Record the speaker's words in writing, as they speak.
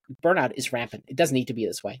burnout is rampant. It doesn't need to be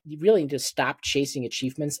this way. You really need to stop chasing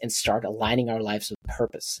achievements and start aligning our lives with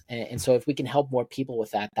purpose. And so if we can help more people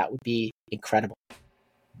with that, that would be incredible.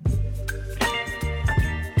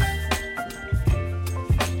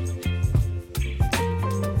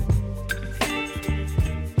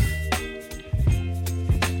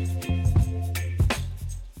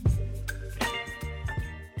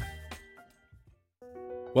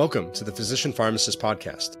 Welcome to the Physician Pharmacist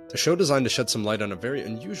Podcast, a show designed to shed some light on a very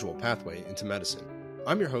unusual pathway into medicine.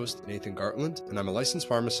 I'm your host, Nathan Gartland, and I'm a licensed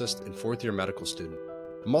pharmacist and fourth-year medical student.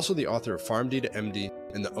 I'm also the author of PharmD to MD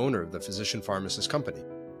and the owner of the Physician Pharmacist Company.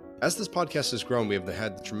 As this podcast has grown, we have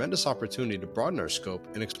had the tremendous opportunity to broaden our scope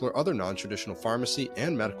and explore other non-traditional pharmacy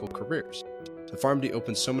and medical careers. The PharmD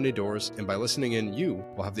opens so many doors, and by listening in, you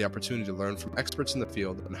will have the opportunity to learn from experts in the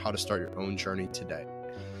field on how to start your own journey today.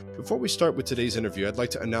 Before we start with today's interview, I'd like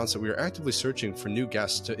to announce that we are actively searching for new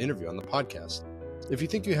guests to interview on the podcast. If you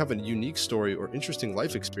think you have a unique story or interesting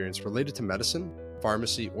life experience related to medicine,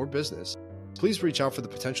 pharmacy, or business, please reach out for the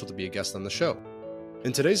potential to be a guest on the show.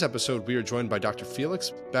 In today's episode, we are joined by Dr.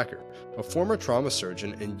 Felix Boecker, a former trauma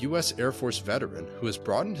surgeon and U.S. Air Force veteran who has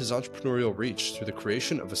broadened his entrepreneurial reach through the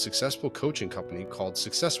creation of a successful coaching company called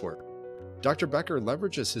SuccessWork. Dr. Boecker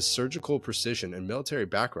leverages his surgical precision and military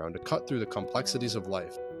background to cut through the complexities of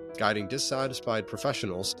life, guiding dissatisfied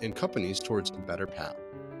professionals and companies towards a better path.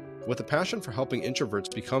 With a passion for helping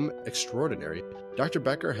introverts become extraordinary, Dr.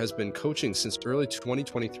 Boecker has been coaching since early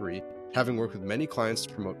 2023, having worked with many clients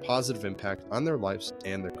to promote positive impact on their lives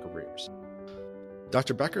and their careers.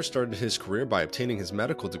 Dr. Boecker started his career by obtaining his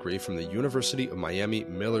medical degree from the University of Miami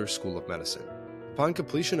Miller School of Medicine. Upon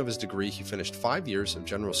completion of his degree, he finished 5 years of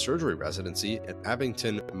general surgery residency at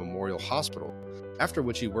Abington Memorial Hospital, after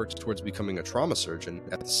which he worked towards becoming a trauma surgeon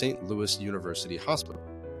at the St. Louis University Hospital.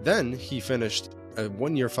 Then he finished a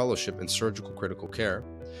 1-year fellowship in surgical critical care.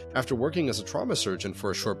 After working as a trauma surgeon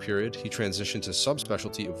for a short period, he transitioned to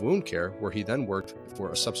subspecialty of wound care, where he then worked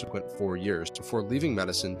for a subsequent 4 years before leaving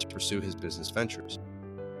medicine to pursue his business ventures.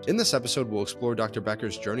 In this episode, we'll explore Dr.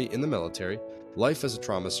 Boecker's journey in the military, life as a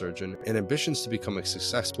trauma surgeon, and ambitions to become a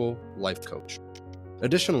successful life coach.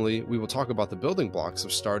 Additionally, we will talk about the building blocks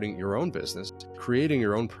of starting your own business, creating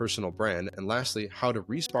your own personal brand, and lastly, how to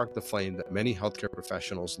re-spark the flame that many healthcare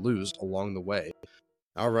professionals lose along the way.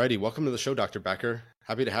 Alrighty, welcome to the show, Dr. Boecker.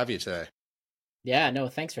 Happy to have you today. Yeah, no,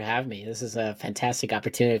 thanks for having me. This is a fantastic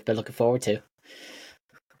opportunity I've been looking forward to.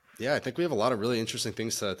 Yeah, I think we have a lot of really interesting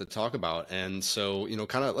things to talk about. And so,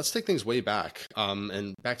 let's take things way back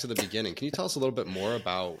and back to the beginning. Can you tell us a little bit more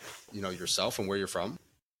about, yourself and where you're from?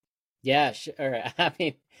 Yeah, sure. I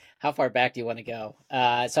mean, how far back do you want to go?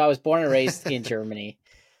 So I was born and raised in Germany,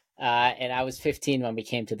 and I was 15 when we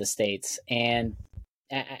came to the States. And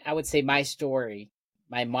I would say my story,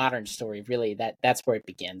 my modern story, really, that's where it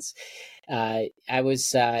begins. I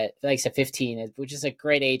was, like I said, 15, which is a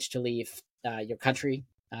great age to leave your country,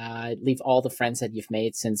 leave all the friends that you've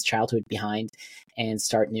made since childhood behind, and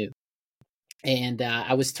start new. And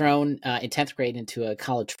I was thrown in 10th grade into a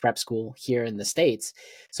college prep school here in the States.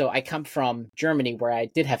 So I come from Germany, where I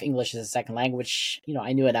did have English as a second language.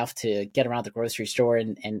 I knew enough to get around the grocery store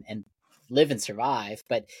and live and survive.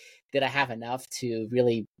 But did I have enough to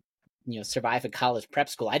really, survive a college prep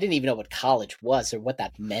school? I didn't even know what college was or what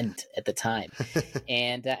that meant at the time.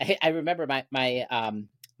 And I remember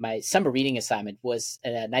my summer reading assignment was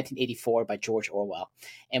 1984 by George Orwell.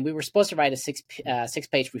 And we were supposed to write a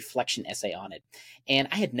six-page reflection essay on it. And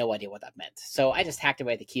I had no idea what that meant. So I just hacked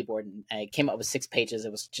away at the keyboard and I came up with 6 pages.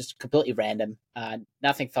 It was just completely random,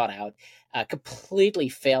 nothing thought out. Completely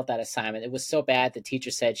failed that assignment. It was so bad the teacher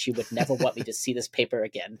said she would never want me to see this paper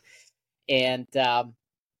again. And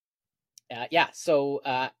so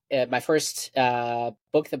my first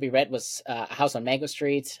book that we read was A House on Mango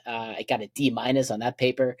Street. I got a D- on that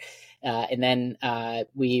paper. And then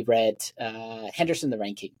we read Henderson the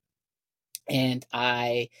Rain King. And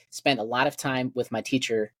I spent a lot of time with my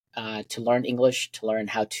teacher to learn English, to learn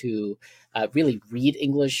how to really read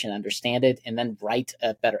English and understand it, and then write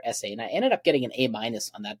a better essay. And I ended up getting an A-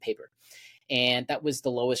 on that paper. And that was the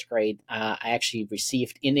lowest grade I actually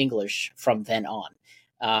received in English from then on.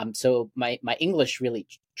 So my English really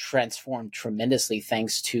transformed tremendously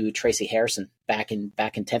thanks to Tracy Harrison back in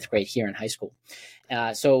 10th grade here in high school.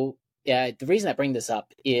 So the reason I bring this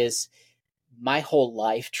up is my whole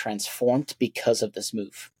life transformed because of this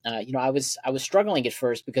move. I was struggling at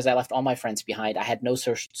first because I left all my friends behind. I had no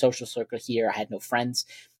social circle here. I had no friends.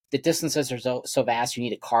 The distances are so vast. You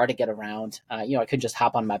need a car to get around. I couldn't just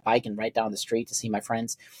hop on my bike and ride down the street to see my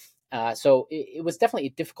friends. So it was definitely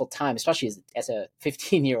a difficult time, especially as a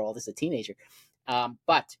 15-year-old, as a teenager.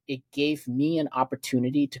 But it gave me an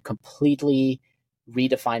opportunity to completely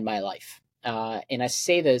redefine my life. And I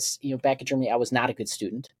say this, back in Germany, I was not a good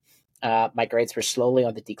student. My grades were slowly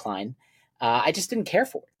on the decline. I just didn't care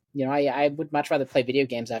for it. I would much rather play video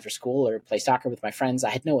games after school or play soccer with my friends. I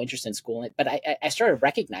had no interest in school, but I started to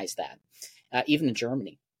recognize that, even in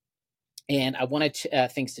Germany. And I wanted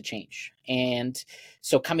things to change. And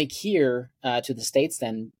so coming here to the States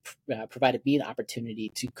then provided me an opportunity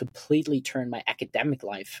to completely turn my academic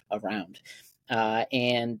life around.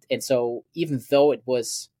 And so even though it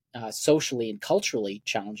was socially and culturally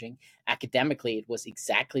challenging, academically, it was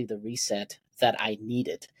exactly the reset that I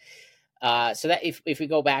needed. So that if we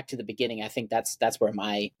go back to the beginning, I think that's where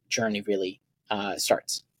my journey really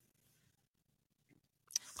starts.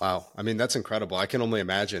 Wow. I mean, that's incredible. I can only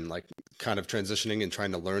imagine like kind of transitioning and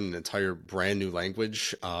trying to learn an entire brand new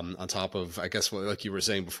language on top of, I guess, like you were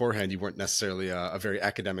saying beforehand, you weren't necessarily a very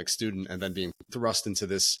academic student and then being thrust into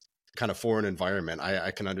this kind of foreign environment. I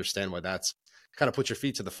can understand why that's kind of put your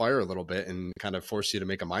feet to the fire a little bit and kind of force you to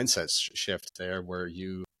make a mindset shift there where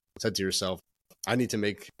you said to yourself, I need to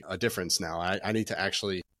make a difference now. I need to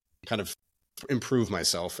actually kind of improve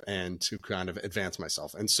myself and to kind of advance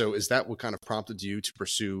myself. And so is that what kind of prompted you to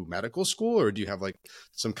pursue medical school, or do you have like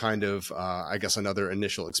some kind of, I guess, another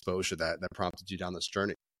initial exposure that prompted you down this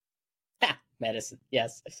journey? Medicine.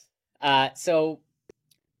 Yes. So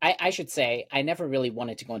I should say I never really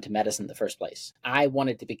wanted to go into medicine in the first place. I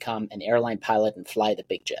wanted to become an airline pilot and fly the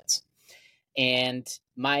big jets. And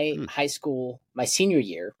my high school, my senior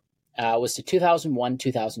year was the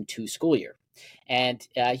 2001-2002 school year. And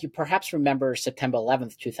you perhaps remember September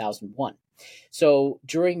 11th, 2001. So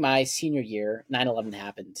during my senior year, 9/11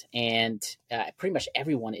 happened, and pretty much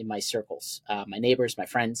everyone in my circles, my neighbors, my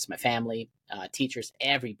friends, my family, teachers,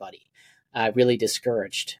 everybody really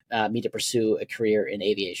discouraged me to pursue a career in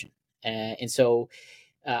aviation. And so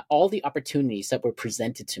all the opportunities that were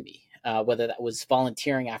presented to me, whether that was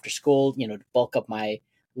volunteering after school, to bulk up my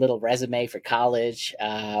little resume for college,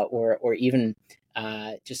 or even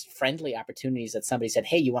just friendly opportunities that somebody said,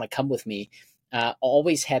 hey, you want to come with me,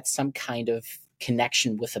 always had some kind of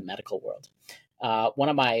connection with the medical world. One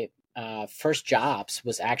of my first jobs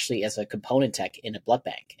was actually as a component tech in a blood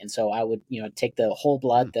bank. And so I would, take the whole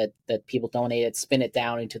blood that people donated, spin it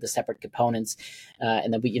down into the separate components.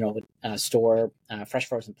 And then we, would store fresh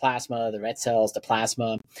frozen plasma, the red cells, the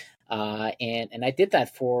plasma. And I did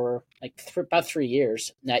that for about 3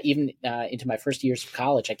 years. Even into my first years of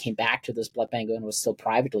college, I came back to this blood bank and was still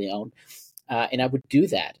privately owned. And I would do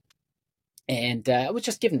that. And I was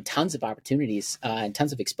just given tons of opportunities and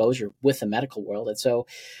tons of exposure with the medical world. And so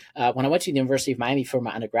when I went to the University of Miami for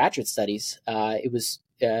my undergraduate studies, it was,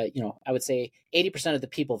 I would say 80% of the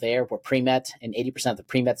people there were pre-med and 80% of the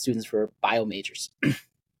pre-med students were bio majors.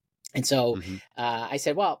 And so I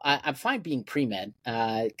said, well, I'm fine being pre-med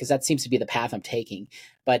because that seems to be the path I'm taking.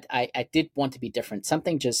 But I did want to be different.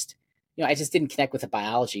 Something just, I just didn't connect with the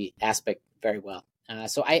biology aspect very well.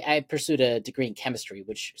 So I pursued a degree in chemistry,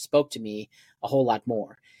 which spoke to me a whole lot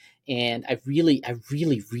more. And I really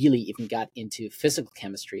even got into physical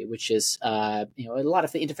chemistry, which is, a lot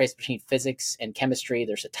of the interface between physics and chemistry.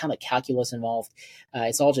 There's a ton of calculus involved.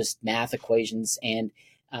 It's all just math equations. And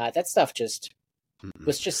that stuff just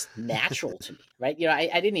was just natural to me, right?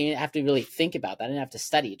 I didn't even have to really think about that. I didn't have to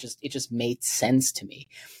study. It just made sense to me.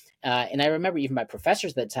 And I remember even my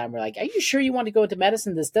professors at the time were like, are you sure you want to go into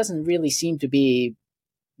medicine? This doesn't really seem to be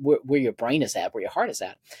where your brain is at, where your heart is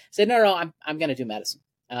at. I said, no, I'm going to do medicine.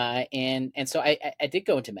 And so I did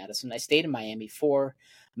go into medicine. I stayed in Miami for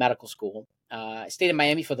medical school. I stayed in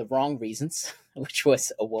Miami for the wrong reasons, which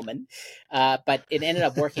was a woman. But it ended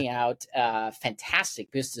up working out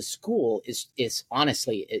fantastic because the school is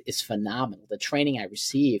honestly is phenomenal. The training I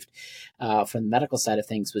received from the medical side of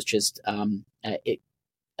things was just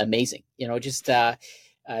amazing. Just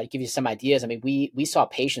give you some ideas. I mean, we saw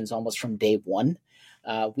patients almost from day one.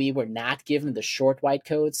 We were not given the short white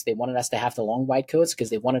coats. They wanted us to have the long white coats because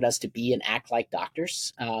they wanted us to be and act like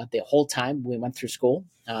doctors. The whole time we went through school,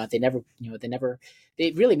 they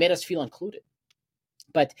really made us feel included.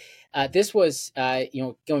 But this was,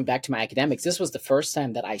 going back to my academics, this was the first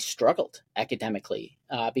time that I struggled academically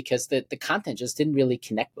because the content just didn't really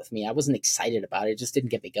connect with me. I wasn't excited about it. It just didn't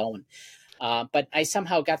get me going. But I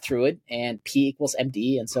somehow got through it, and P equals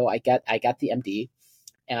MD. And so I got the MD.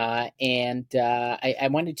 And I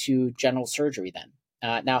went into general surgery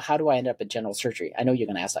then. Now, how do I end up in general surgery? I know you're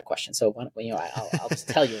going to ask that question, so I'll just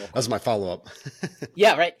tell you. That's my follow-up.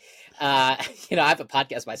 Yeah, right. I have a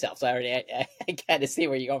podcast myself, so I kind of see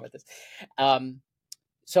where you're going with this.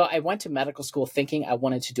 So I went to medical school thinking I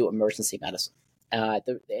wanted to do emergency medicine.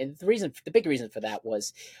 The big reason for that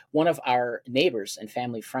was one of our neighbors and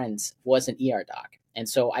family friends was an ER doc. And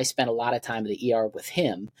so I spent a lot of time in the ER with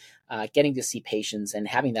him, getting to see patients and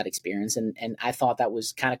having that experience. And I thought that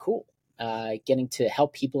was kind of cool, getting to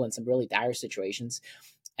help people in some really dire situations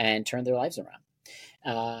and turn their lives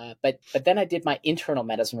around. But then I did my internal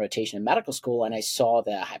medicine rotation in medical school, and I saw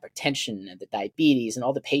the hypertension and the diabetes and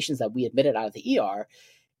all the patients that we admitted out of the ER.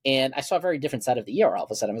 And I saw a very different side of the ER all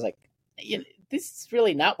of a sudden. I was like, this is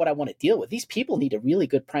really not what I want to deal with. These people need a really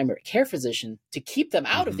good primary care physician to keep them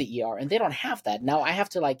out of the ER, and they don't have that. Now I have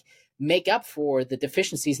to like make up for the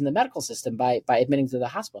deficiencies in the medical system by admitting to the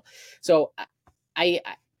hospital. So I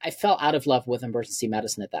fell out of love with emergency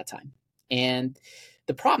medicine at that time. And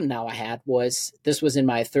the problem now I had was this was in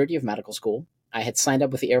my third year of medical school. I had signed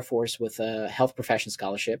up with the Air Force with a health profession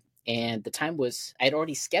scholarship. And the time was, I had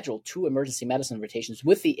already scheduled 2 emergency medicine rotations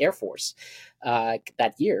with the Air Force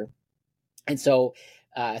that year. And so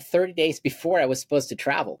 30 days before I was supposed to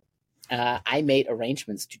travel, I made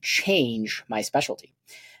arrangements to change my specialty.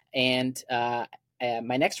 And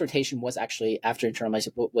my next rotation was actually after internal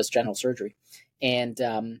medicine was general surgery. And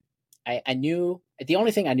I knew, the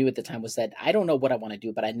only thing I knew at the time was that I don't know what I want to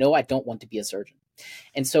do, but I know I don't want to be a surgeon.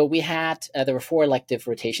 And so we had, there were 4 elective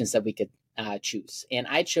rotations that we could choose. And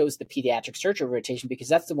I chose the pediatric surgery rotation because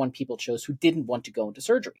that's the one people chose who didn't want to go into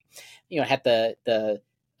surgery. I had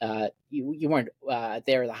you weren't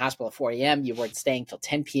there in the hospital at 4 a.m. You weren't staying till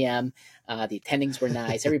 10 p.m. The attendings were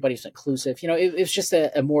nice. Everybody was inclusive. It was just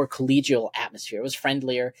a more collegial atmosphere. It was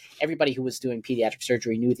friendlier. Everybody who was doing pediatric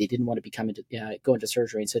surgery knew they didn't want to go into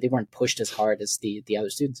surgery, and so they weren't pushed as hard as the other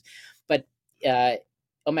students. But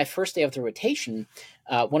on my first day of the rotation,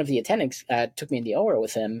 one of the attendings took me in the OR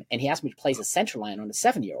with him, and he asked me to place a central line on a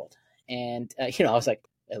 7-year-old. And I was like,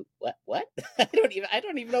 what? I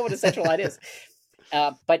don't even know what a central line is.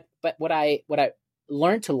 But what I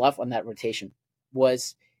learned to love on that rotation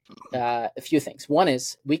was a few things. One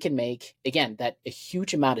is we can make, again, that a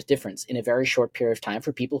huge amount of difference in a very short period of time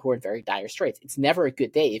for people who are in very dire straits. It's never a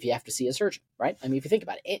good day if you have to see a surgeon, right? I mean, if you think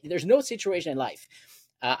about it, there's no situation in life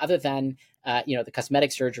other than, the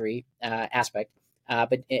cosmetic surgery aspect.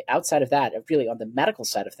 But outside of that, really on the medical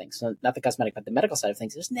side of things, so not the cosmetic, but the medical side of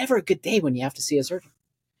things, there's never a good day when you have to see a surgeon.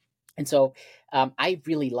 And so I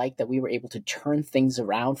really liked that we were able to turn things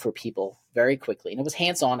around for people very quickly. And it was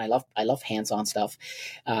hands-on. I love hands-on stuff.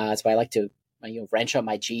 That's why I like to wrench on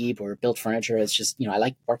my Jeep or build furniture. It's just, I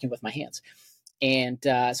like working with my hands. And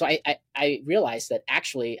so I realized that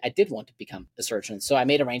actually I did want to become a surgeon. So I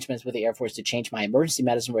made arrangements with the Air Force to change my emergency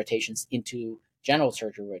medicine rotations into general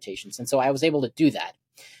surgery rotations. And so I was able to do that,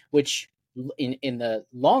 which in the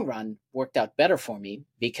long run worked out better for me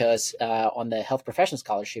because on the health profession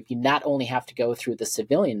scholarship, you not only have to go through the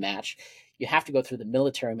civilian match, you have to go through the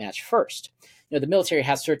military match first. The military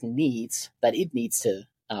has certain needs that it needs to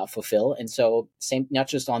fulfill. And so same, not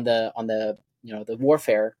just on the the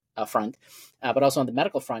warfare front, but also on the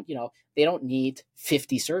medical front, they don't need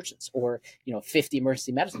 50 surgeons or, 50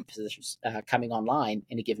 emergency medicine physicians coming online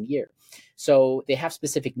in a given year. So they have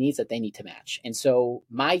specific needs that they need to match. And so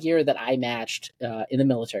my year that I matched in the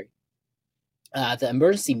military, the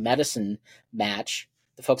emergency medicine match,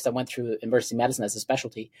 the folks that went through emergency medicine as a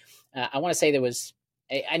specialty, I want to say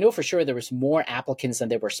I know for sure there was more applicants than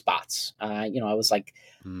there were spots. I was like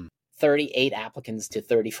 38 applicants to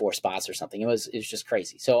 34 spots or something. It was just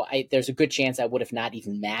crazy. So there's a good chance I would have not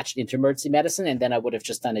even matched into emergency medicine, and then I would have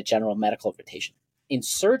just done a general medical rotation. In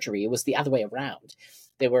surgery, it was the other way around.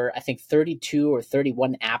 There were, I think, 32 or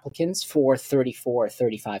 31 applicants for 34 or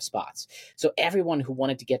 35 spots. So everyone who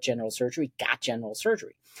wanted to get general surgery got general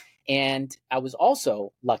surgery. And I was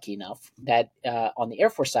also lucky enough that on the Air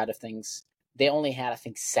Force side of things, they only had, I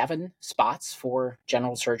think, 7 spots for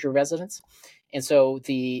general surgery residents. And so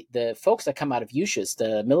the folks that come out of USHS,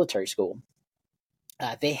 the military school,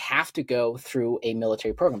 they have to go through a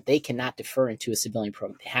military program. They cannot defer into a civilian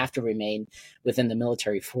program. They have to remain within the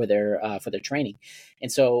military for their training.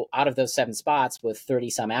 And so out of those 7 spots with 30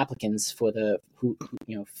 some applicants for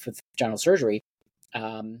for general surgery,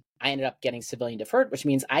 I ended up getting civilian deferred, which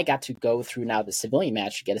means I got to go through now the civilian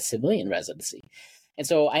match to get a civilian residency. And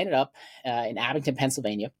so I ended up in Abington,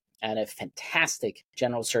 Pennsylvania, at a fantastic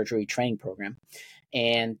general surgery training program,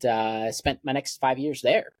 and spent my next 5 years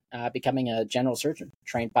there, becoming a general surgeon,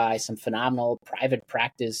 trained by some phenomenal private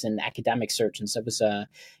practice and academic surgeons. It was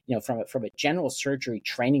from a general surgery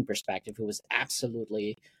training perspective, it was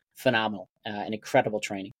absolutely phenomenal, an incredible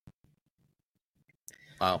training.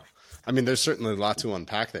 Wow. I mean, there's certainly a lot to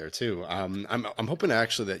unpack there too. I'm hoping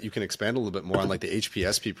actually that you can expand a little bit more on like the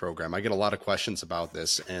HPSP program. I get a lot of questions about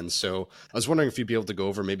this, and so I was wondering if you'd be able to go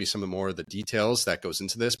over maybe some of more of the details that goes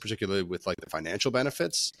into this, particularly with like the financial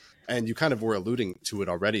benefits. And you kind of were alluding to it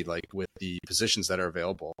already, like with the positions that are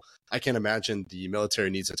available. I can imagine the military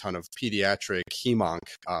needs a ton of pediatric hemonc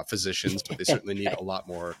physicians, but they certainly need a lot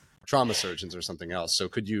more trauma surgeons or something else. So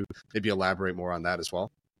could you maybe elaborate more on that as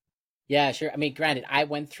well? Yeah, sure. I mean, granted, I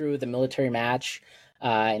went through the military match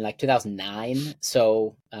in like 2009,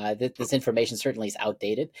 so this information certainly is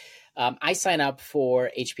outdated. I signed up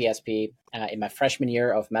for HPSP in my freshman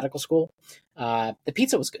year of medical school. The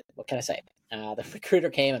pizza was good. What can I say? The recruiter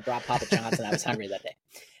came and brought Papa John's, and I was hungry that day.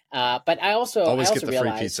 But I also Get the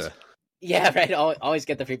realized, free pizza. Yeah, right. Always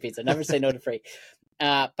get the free pizza. Never say no to free.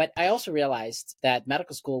 But I also realized that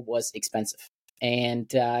medical school was expensive.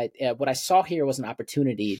 And what I saw here was an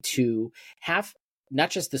opportunity to have not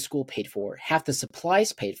just the school paid for, have the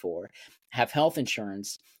supplies paid for, have health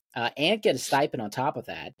insurance, and get a stipend on top of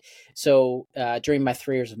that. So during my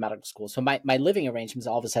 3 years of medical school, so my living arrangements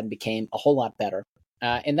all of a sudden became a whole lot better.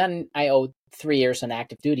 And then I owed 3 years on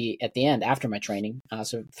active duty at the end after my training.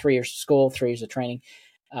 So 3 years of school, 3 years of training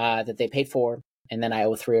that they paid for. And then I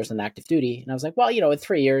owe 3 years on active duty. And I was like, well, in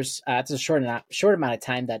 3 years, it's a short amount of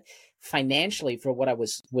time that financially for what I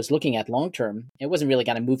was looking at long term, it wasn't really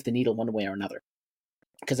going to move the needle one way or another,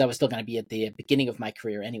 because I was still going to be at the beginning of my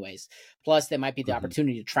career anyways. Plus, there might be the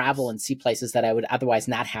opportunity to travel and see places that I would otherwise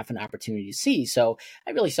not have an opportunity to see. So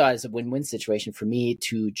I really saw it as a win-win situation for me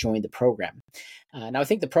to join the program. Now, I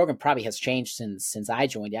think the program probably has changed since I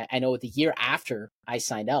joined. I know the year after I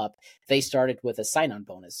signed up, they started with a sign-on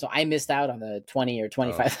bonus. So I missed out on the $20,000 or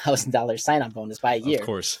 $25,000 sign-on bonus by a year. Of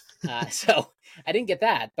course. So I didn't get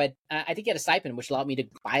that, but I did get a stipend, which allowed me to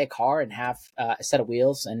buy a car and have a set of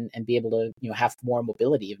wheels and be able to have more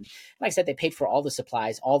mobility. And like I said, they paid for all the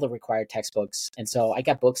supplies, all the required textbooks, and so I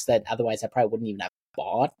got books that otherwise I probably wouldn't even have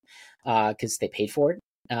bought because they paid for it.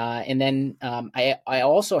 And then I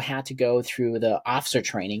also had to go through the officer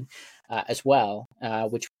training as well,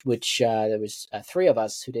 which there was 3 of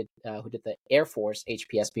us who did the Air Force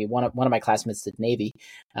HPSP. One of my classmates did Navy.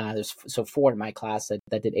 There's 4 in my class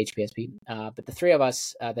that did HPSP. But the 3 of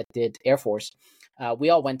us that did Air Force, we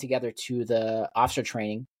all went together to the officer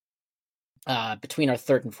training between our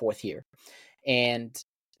 3rd and 4th year, and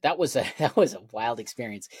that was a wild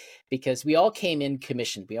experience because we all came in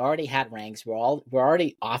commissioned. We already had ranks. We're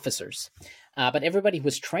already officers, but everybody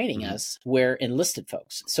was training us were enlisted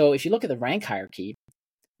folks. So if you look at the rank hierarchy,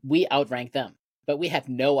 we outrank them, but we had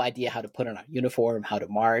no idea how to put on our uniform, how to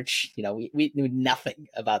march. We knew nothing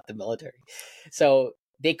about the military, so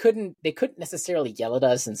they couldn't necessarily yell at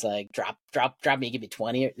us and say, like, drop me, give me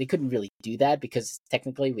 20. They couldn't really do that because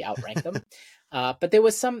technically we outranked them. But there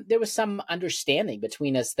was some understanding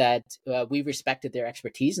between us that we respected their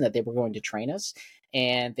expertise and that they were going to train us,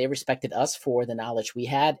 and they respected us for the knowledge we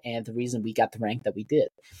had and the reason we got the rank that we did.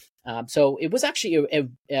 So it was actually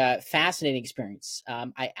a fascinating experience.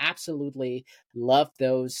 I absolutely loved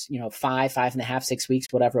those, 5.5, 6 weeks,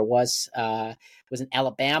 whatever it was. It was in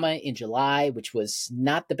Alabama in July, which was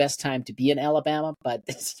not the best time to be in Alabama, but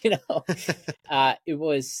it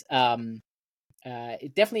was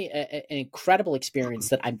definitely an incredible experience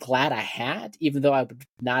that I'm glad I had, even though I would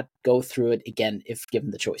not go through it again if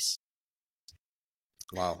given the choice.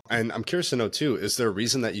 Wow. And I'm curious to know too, is there a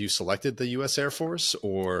reason that you selected the U.S. Air Force,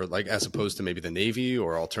 or like as opposed to maybe the Navy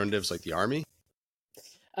or alternatives like the Army?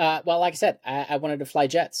 Well, like I said, I wanted to fly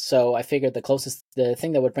jets. So I figured the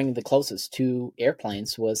thing that would bring me the closest to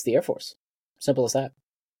airplanes was the Air Force. Simple as that.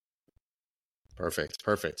 Perfect.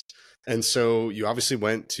 And so you obviously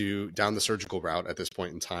went down the surgical route at this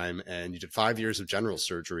point in time, and you did 5 years of general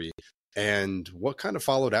surgery. And what kind of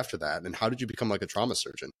followed after that? And how did you become like a trauma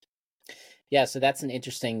surgeon? Yeah, so that's an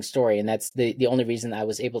interesting story, and that's the only reason I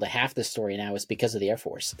was able to have this story now is because of the Air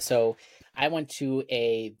Force. So I went to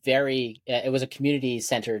it was a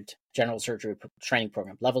community-centered general surgery training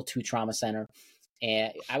program, level 2 trauma center,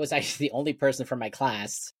 and I was actually the only person from my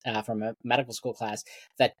class, from a medical school class,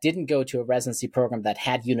 that didn't go to a residency program that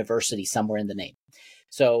had university somewhere in the name.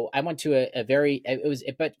 So I went to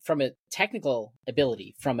but from a technical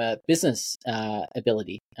ability, from a business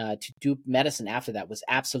ability, to do medicine after that was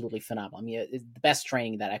absolutely phenomenal. I mean, it's the best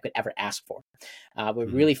training that I could ever ask for. We're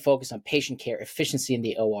really focused on patient care, efficiency in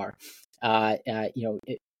the OR,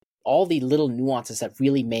 all the little nuances that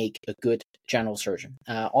really make a good general surgeon,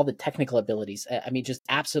 all the technical abilities. I mean, just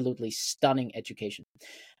absolutely stunning education.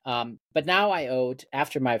 But now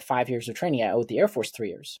after my 5 years of training, I owed the Air Force 3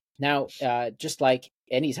 years. Now, just like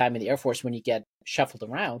any time in the Air Force, when you get shuffled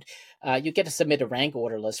around, you get to submit a rank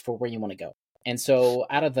order list for where you want to go. And so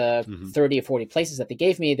out of the 30 or 40 places that they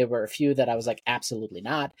gave me, there were a few that I was like, absolutely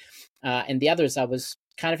not. And the others I was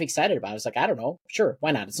kind of excited about. I was like, I don't know, sure,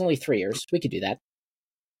 why not? It's only 3 years. We could do that.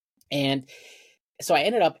 And so I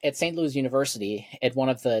ended up at St. Louis University at one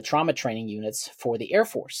of the trauma training units for the Air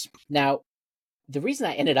Force. Now, the reason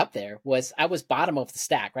I ended up there was I was bottom of the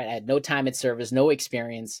stack, right? I had no time in service, no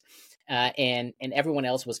experience, and everyone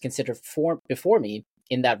else was considered before me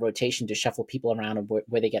in that rotation to shuffle people around and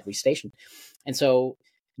where they get restationed. And so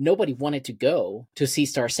nobody wanted to go to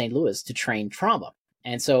C-Star St. Louis to train trauma.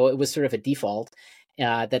 And so it was sort of a default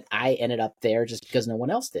that I ended up there just because no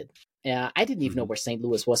one else did. I didn't even know where St.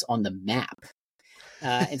 Louis was on the map.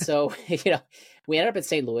 And so, we ended up at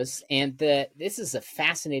St. Louis, and this is a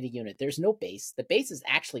fascinating unit. There's no base. The base is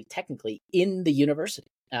actually technically in the university.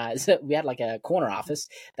 So we had like a corner office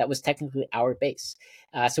that was technically our base.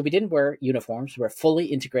 So we didn't wear uniforms. We were fully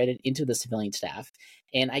integrated into the civilian staff.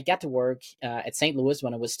 And I got to work at St. Louis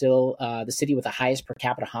when it was still the city with the highest per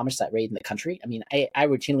capita homicide rate in the country. I mean, I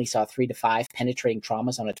routinely saw 3 to 5 penetrating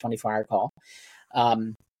traumas on a 24-hour call.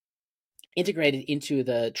 Integrated into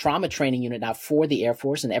the trauma training unit now for the Air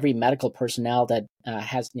Force, and every medical personnel that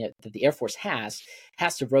that the Air Force has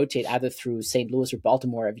to rotate either through St. Louis or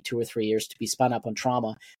Baltimore every 2 or 3 years to be spun up on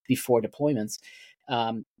trauma before deployments.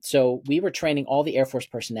 So we were training all the Air Force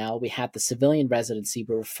personnel. We had the civilian residency.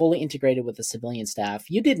 We were fully integrated with the civilian staff.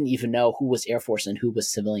 You didn't even know who was Air Force and who was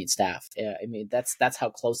civilian staff. I mean, that's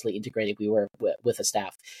how closely integrated we were with the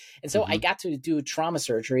staff. And so I got to do trauma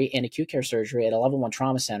surgery and acute care surgery at a level 1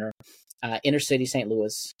 trauma center, inner city St.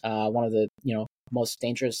 Louis, one of the most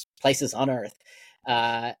dangerous places on earth.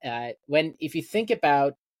 If you think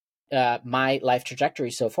about my life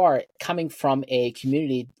trajectory so far, coming from a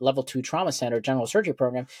community level 2 trauma center general surgery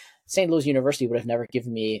program, St. Louis University would have never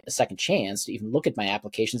given me a second chance to even look at my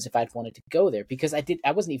applications if I'd wanted to go there, because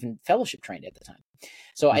I wasn't even fellowship trained at the time.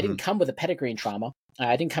 So I didn't come with a pedigree in trauma.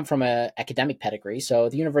 I didn't come from an academic pedigree, so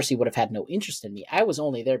the university would have had no interest in me. I was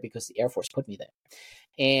only there because the Air Force put me there.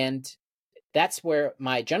 And that's where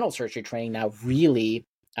my general surgery training now really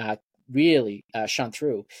shone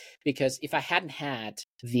through, because if I hadn't had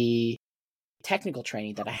the technical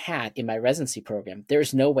training that I had in my residency program,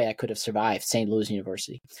 there's no way I could have survived St. Louis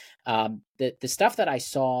University. The stuff that I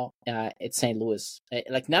saw at St. Louis,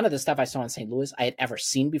 like none of the stuff I saw in St. Louis I had ever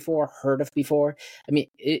seen before, heard of before. I mean,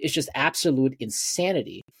 it's just absolute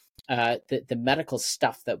insanity, the medical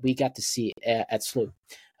stuff that we got to see at SLU.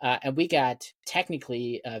 And we got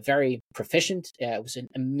technically very proficient. It was an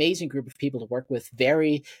amazing group of people to work with,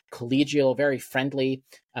 very collegial, very friendly.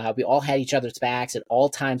 We all had each other's backs at all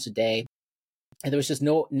times of day. And there was just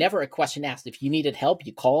never a question asked. If you needed help,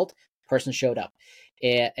 you called, person showed up.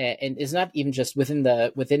 And it's not even just within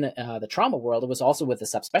the trauma world. It was also with the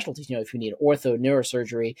subspecialties. If you need ortho,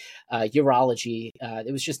 neurosurgery, urology,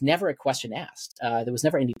 it was just never a question asked. There was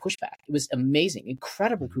never any pushback. It was amazing,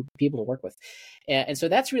 incredible group of people to work with. And so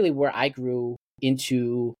that's really where I grew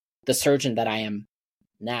into the surgeon that I am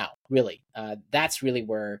now, really. That's really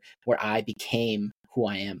where I became who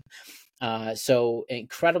I am. So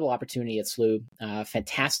incredible opportunity at SLU,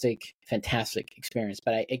 fantastic experience.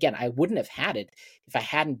 But I wouldn't have had it if I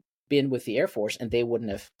hadn't been with the Air Force, and they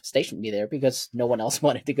wouldn't have stationed me there because no one else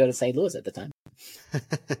wanted to go to St. Louis at the time.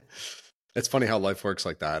 It's funny how life works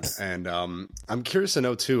like that. And I'm curious to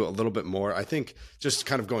know too, a little bit more. I think just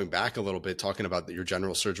kind of going back a little bit, talking about your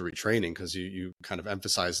general surgery training, because you kind of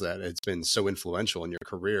emphasize that it's been so influential in your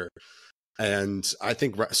career. And I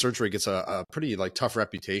think surgery gets a pretty tough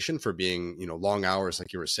reputation for being, long hours,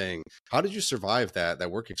 like you were saying. How did you survive that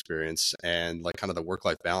work experience and kind of the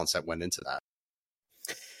work-life balance that went into that?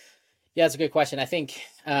 Yeah, it's a good question. I think,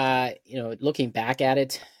 looking back at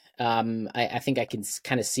it, I think I can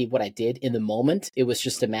kind of see what I did in the moment. It was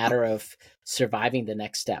just a matter of surviving the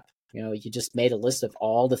next step. You just made a list of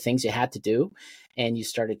all the things you had to do, and you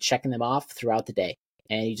started checking them off throughout the day.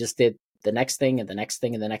 And you just did the next thing and the next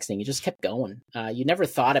thing and the next thing. You just kept going. You never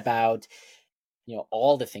thought about,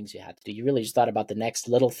 all the things you had to do. You really just thought about the next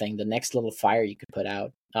little thing, the next little fire you could put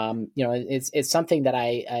out. It's something that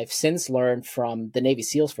I've since learned from the Navy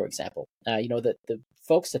SEALs, for example. The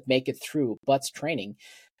folks that make it through BUTS training,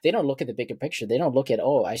 they don't look at the bigger picture. They don't look at,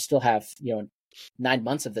 I still have, 9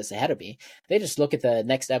 months of this ahead of me. They just look at the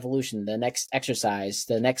next evolution, the next exercise,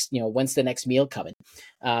 the next, when's the next meal coming?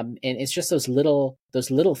 And it's just those little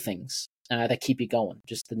things that keep you going.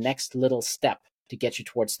 Just the next little step to get you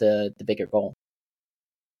towards the bigger goal.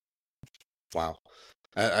 Wow.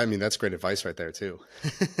 I mean, that's great advice right there too.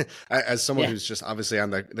 As someone who's just obviously on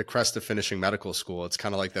the crest of finishing medical school, it's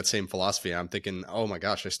kind of like that same philosophy. I'm thinking, oh my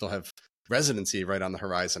gosh, I still have residency right on the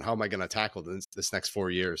horizon. How am I going to tackle this next 4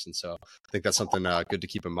 years? And so I think that's something good to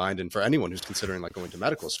keep in mind. And for anyone who's considering like going to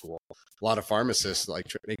medical school, a lot of pharmacists like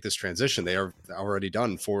make this transition. They are already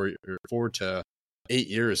done 4 to 8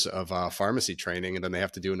 years of pharmacy training, and then they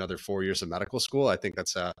have to do another 4 years of medical school. I think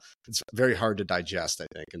that's it's very hard to digest, I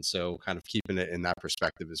think. And so kind of keeping it in that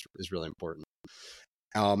perspective is really important.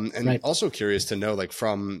 And Right. also curious to know, like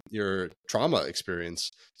from your trauma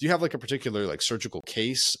experience, do you have like a particular like surgical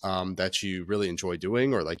case that you really enjoy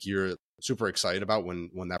doing, or like you're super excited about when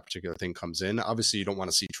that particular thing comes in? Obviously, you don't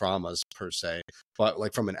want to see traumas per se, but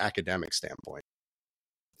like from an academic standpoint.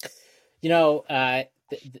 You know,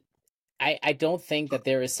 I don't think that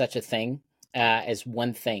there is such a thing as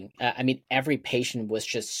one thing. I mean, every patient was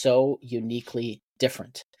just so uniquely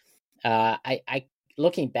different. I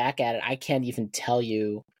looking back at it, I can't even tell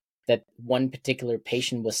you that one particular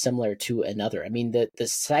patient was similar to another. I mean, the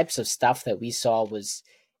types of stuff that we saw was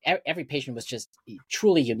every patient was just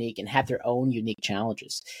truly unique and had their own unique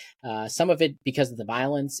challenges. Some of it because of the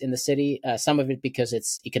violence in the city, some of it because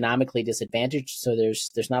it's economically disadvantaged. So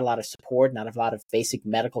there's not a lot of support, not a lot of basic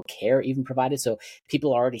medical care even provided. So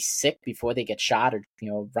people are already sick before they get shot or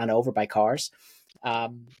run over by cars.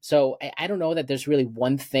 So I don't know that there's really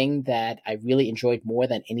one thing that I really enjoyed more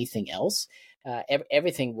than anything else.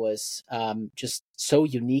 Everything was just so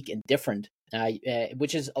unique and different,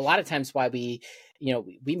 which is a lot of times why we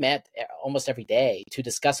met almost every day to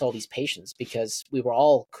discuss all these patients, because we were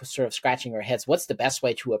all sort of scratching our heads. What's the best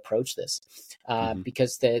way to approach this?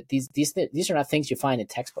 Because these are not things you find in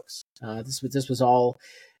textbooks. This was all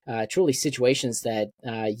truly situations that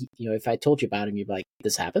if I told you about them, you'd be like,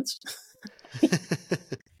 "This happens."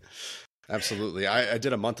 Absolutely. I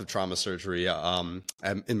did a month of trauma surgery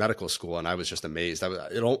in medical school, and I was just amazed.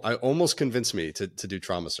 It almost convinced me to do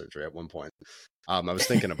trauma surgery at one point. I was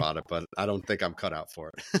thinking about it, but I don't think I'm cut out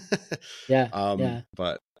for it. Yeah.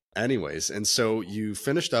 But anyways, and so you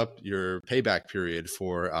finished up your payback period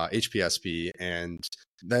for HPSP, and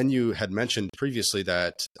then you had mentioned previously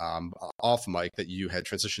that off mic that you had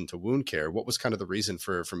transitioned to wound care. What was kind of the reason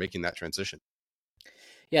for making that transition?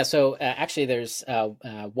 Yeah, so actually there's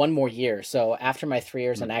one more year. So after my 3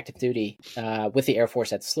 years on active duty with the Air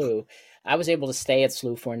Force at SLU, I was able to stay at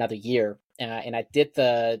SLU for another year. And I did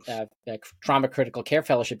the trauma critical care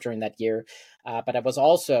fellowship during that year. But I was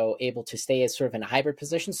also able to stay as sort of in a hybrid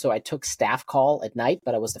position. So I took staff call at night,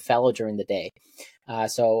 but I was the fellow during the day.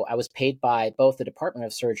 So I was paid by both the Department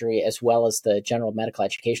of Surgery as well as the General Medical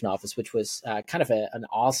Education Office, which was kind of an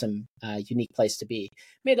awesome, unique place to be.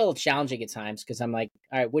 Made it a little challenging at times because I'm like,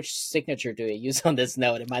 all right, which signature do I use on this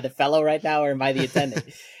note? Am I the fellow right now or am I the attendant?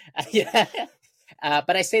 Yeah.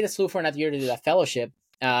 But I stayed at SLU for another year to do that fellowship.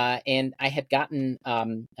 And I had gotten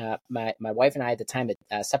my wife and I at the time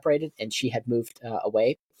had separated, and she had moved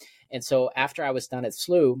away. And so after I was done at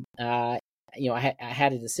SLU, I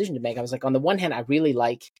had a decision to make. I was like, on the one hand, I really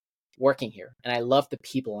like working here, and I love the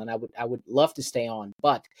people, and I would love to stay on.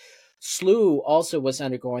 But SLU also was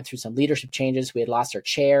undergoing through some leadership changes. We had lost our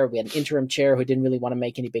chair. We had an interim chair who didn't really want to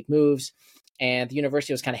make any big moves, and the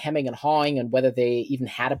university was kind of hemming and hawing on whether they even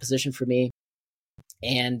had a position for me.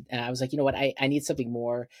 And I was like, you know what, I need something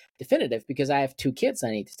more definitive because I have 2 kids I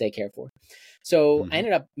need to take care for. So I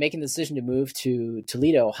ended up making the decision to move to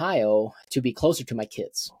Toledo, Ohio, to be closer to my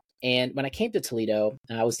kids. And when I came to Toledo,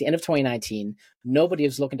 it was the end of 2019. Nobody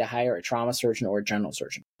was looking to hire a trauma surgeon or a general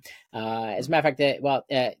surgeon. As a matter of fact,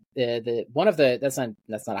 that's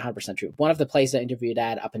not 100% true. One of the places I interviewed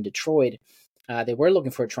at up in Detroit, they were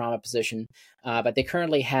looking for a trauma position, but they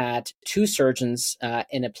currently had 2 surgeons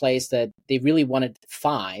in a place that they really wanted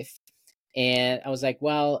 5. And I was like,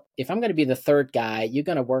 well, if I'm going to be the 3rd guy, you're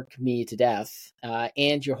going to work me to death,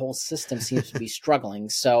 and your whole system seems to be struggling.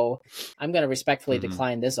 So I'm going to respectfully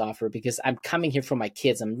decline this offer because I'm coming here for my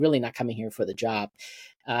kids. I'm really not coming here for the job.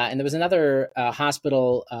 And there was another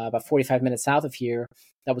hospital about 45 minutes south of here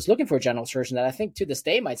that was looking for a general surgeon that I think to this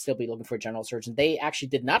day might still be looking for a general surgeon. They actually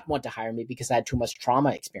did not want to hire me because I had too much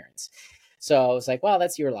trauma experience. So I was like, well,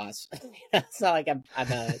 that's your loss. It's not like I'm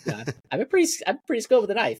pretty skilled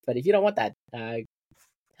with a knife, but if you don't want that,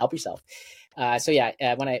 help yourself. So yeah,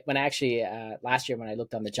 when I actually last year when I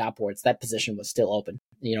looked on the job boards, that position was still open,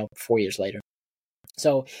 4 years later.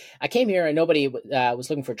 So I came here and nobody was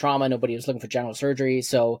looking for trauma. Nobody was looking for general surgery.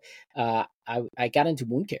 So I got into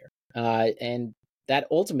wound care. And that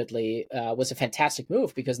ultimately was a fantastic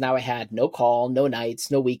move because now I had no call, no nights,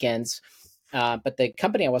 no weekends. But the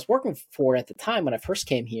company I was working for at the time when I first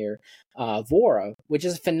came here, Vora, which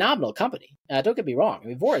is a phenomenal company. Don't get me wrong. I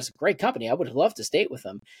mean, Vora is a great company. I would love to stay with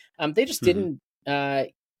them. They just didn't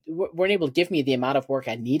weren't able to give me the amount of work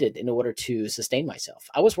I needed in order to sustain myself.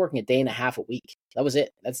 I was working a day and a half a week. That was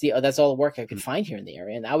it. That's all the work I could find here in the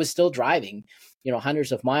area. And I was still driving,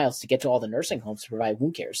 hundreds of miles to get to all the nursing homes to provide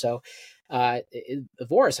wound care. So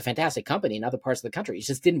Vor is a fantastic company in other parts of the country. It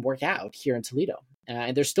just didn't work out here in Toledo.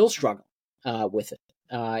 And they're still struggling with it.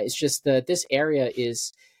 It's just that this area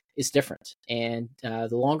is different. And the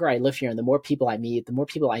longer I live here and the more people I meet, the more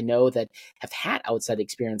people I know that have had outside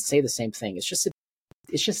experience say the same thing. It's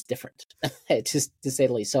just different, just to say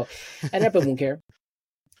the least. So I ended up in wound care.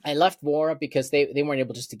 I left Vora because they weren't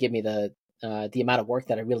able just to give me the amount of work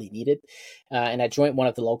that I really needed. And I joined one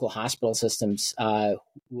of the local hospital systems,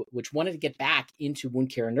 which wanted to get back into wound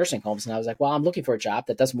care and nursing homes. And I was like, well, I'm looking for a job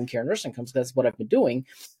that does wound care and nursing homes. That's what I've been doing.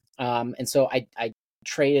 And so I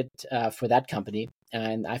traded for that company.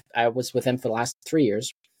 And I was with them for the last 3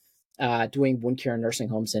 years, doing wound care and nursing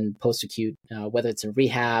homes and post-acute, whether it's in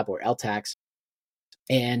rehab or LTACs.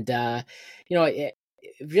 And,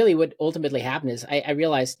 really what ultimately happened is I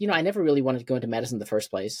realized, I never really wanted to go into medicine in the first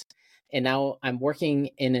place. And now I'm working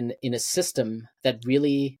in a system that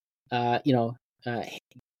really,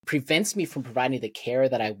 prevents me from providing the care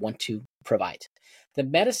that I want to provide. The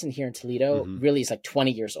medicine here in Toledo really is like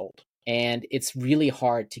 20 years old. And it's really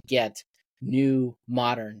hard to get new,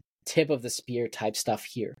 modern, tip of the spear type stuff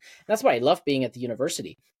here. And that's why I love being at the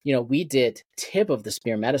university. We did tip of the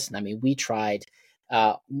spear medicine. I mean, we tried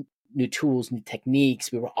new tools, new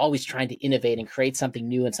techniques. We were always trying to innovate and create something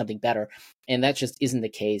new and something better. And that just isn't the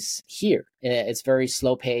case here. It's very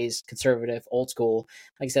slow paced, conservative, old school.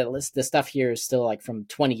 Like I said, the stuff here is still like from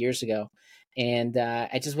 20 years ago. And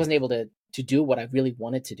I just wasn't able to do what I really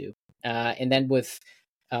wanted to do. And then with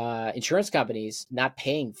insurance companies not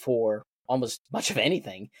paying for almost much of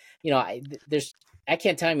anything, I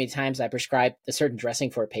can't tell you how many times I prescribed a certain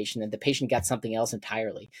dressing for a patient and the patient got something else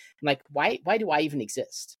entirely. I'm like, why do I even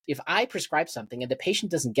exist? If I prescribe something and the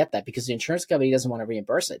patient doesn't get that because the insurance company doesn't want to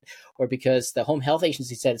reimburse it, or because the home health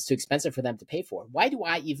agency said it's too expensive for them to pay for, why do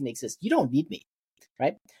I even exist? You don't need me,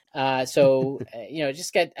 right? I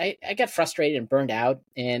got frustrated and burned out,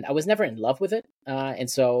 and I was never in love with it. And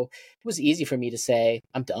so it was easy for me to say,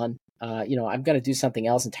 I'm done. I'm going to do something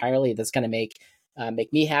else entirely that's going to make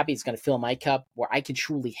me happy. It's going to fill my cup where I can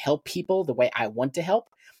truly help people the way I want to help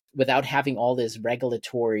without having all this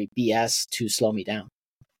regulatory BS to slow me down.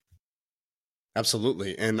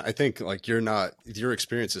 Absolutely. And I think like your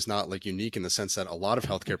experience is not like unique in the sense that a lot of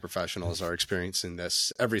healthcare professionals are experiencing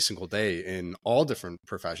this every single day in all different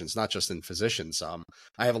professions, not just in physicians.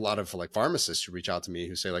 I have a lot of like pharmacists who reach out to me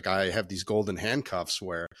who say like, I have these golden handcuffs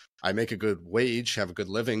where I make a good wage, have a good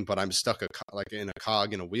living, but I'm stuck like in a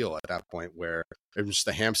cog in a wheel at that point where I'm just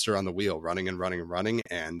a hamster on the wheel running and running and running.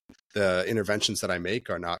 And the interventions that I make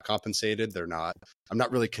are not compensated. I'm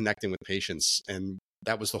not really connecting with patients. And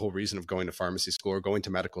that was the whole reason of going to pharmacy school or going to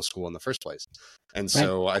medical school in the first place. And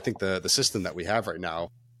so I think the system that we have right now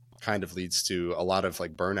kind of leads to a lot of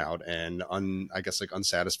like burnout and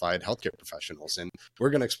unsatisfied healthcare professionals. And we're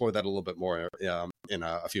going to explore that a little bit more in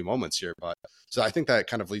a few moments here. But so I think that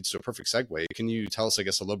kind of leads to a perfect segue. Can you tell us, I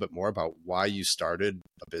guess, a little bit more about why you started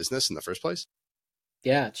a business in the first place?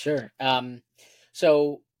 Yeah, sure.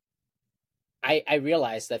 So I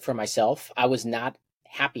realized that for myself, I was not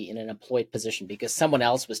happy in an employed position because someone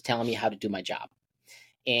else was telling me how to do my job.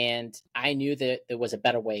 And I knew that there was a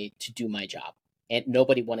better way to do my job and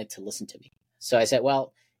nobody wanted to listen to me. So I said,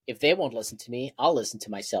 well, if they won't listen to me, I'll listen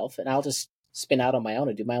to myself and I'll just spin out on my own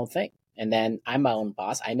and do my own thing. And then I'm my own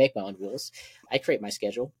boss. I make my own rules. I create my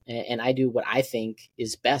schedule and I do what I think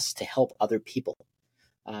is best to help other people.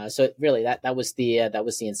 So really that was the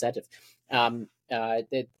incentive.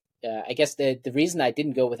 I guess the reason I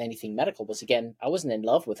didn't go with anything medical was, again, I wasn't in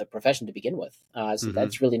love with a profession to begin with. So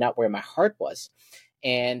that's really not where my heart was.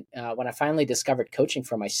 And when I finally discovered coaching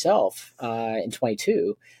for myself in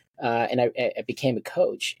 22, and I became a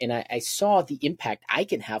coach, and I saw the impact I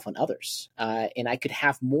can have on others, and I could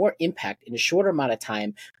have more impact in a shorter amount of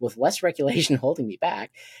time with less regulation holding me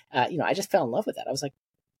back. I just fell in love with that. I was like,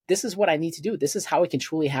 this is what I need to do. This is how I can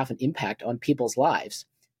truly have an impact on people's lives,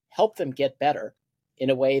 help them get better in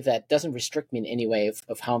a way that doesn't restrict me in any way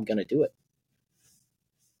of how I'm going to do it.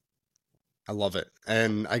 I love it.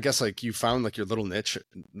 And I guess like you found like your little niche,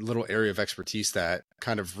 little area of expertise that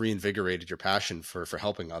kind of reinvigorated your passion for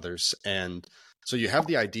helping others. And so you have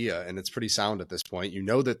the idea and it's pretty sound at this point. You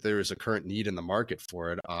know that there is a current need in the market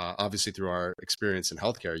for it. Obviously through our experience in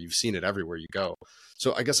healthcare, you've seen it everywhere you go.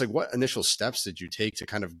 So I guess like what initial steps did you take to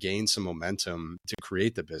kind of gain some momentum to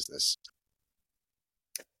create the business?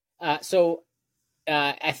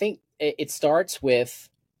 I think it starts with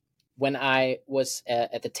when I was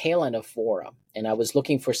at the tail end of Vora and I was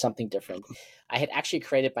looking for something different, I had actually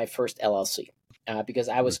created my first LLC because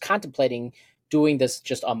I was contemplating doing this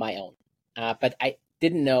just on my own. But I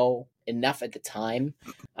didn't know enough at the time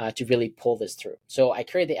to really pull this through. So I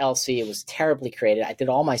created the LLC. It was terribly created. I did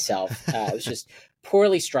all myself. It was just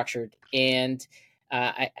poorly structured. And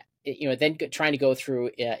then trying to go through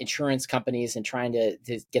insurance companies and trying to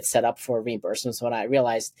get set up for reimbursements, when I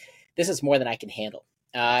realized this is more than I can handle.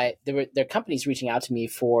 There are companies reaching out to me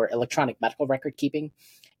for electronic medical record keeping,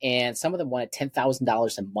 and some of them wanted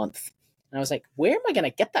 $10,000 a month. And I was like, where am I going to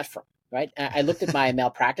get that from? Right? I looked at my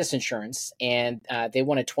malpractice insurance, and they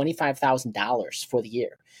wanted $25,000 for the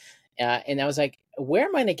year. And I was like, where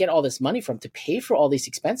am I going to get all this money from to pay for all these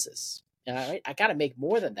expenses? Right? I got to make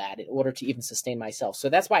more than that in order to even sustain myself. So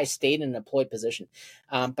that's why I stayed in an employed position.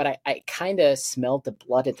 But I kind of smelled the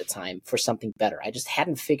blood at the time for something better. I just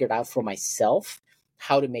hadn't figured out for myself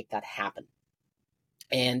how to make that happen.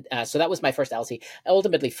 And so that was my first LLC. I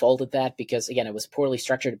ultimately folded that because, again, it was poorly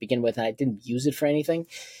structured to begin with, and I didn't use it for anything.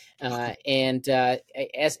 As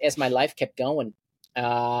my life kept going,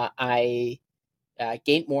 I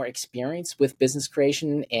gained more experience with business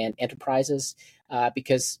creation and enterprises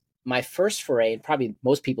because my first foray, and probably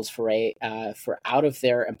most people's foray, for out of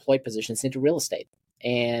their employed positions into real estate.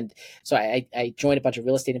 And so I joined a bunch of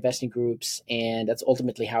real estate investing groups, and that's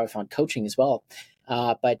ultimately how I found coaching as well.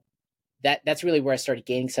 But that's really where I started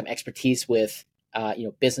gaining some expertise with,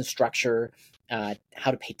 business structure,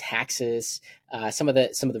 how to pay taxes, some of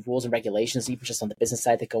the rules and regulations, even just on the business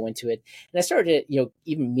side that go into it. And I started to,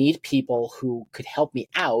 even meet people who could help me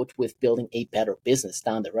out with building a better business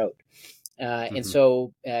down the road. And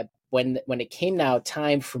so when it came now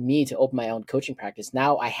time for me to open my own coaching practice,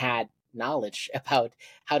 now I had knowledge about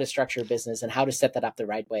how to structure a business and how to set that up the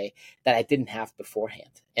right way that I didn't have beforehand.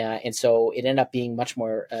 And so it ended up being much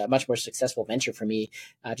more successful venture for me,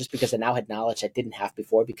 just because I now had knowledge I didn't have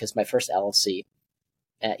before, because my first LLC,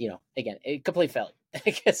 again, it completely failed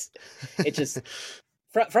because it just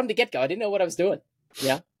from the get-go, I didn't know what I was doing.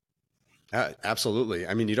 Yeah. Absolutely.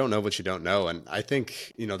 I mean, you don't know what you don't know. And I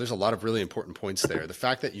think, there's a lot of really important points there. The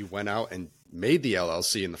fact that you went out and made the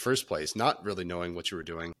LLC in the first place, not really knowing what you were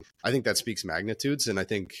doing, I think that speaks magnitudes. And I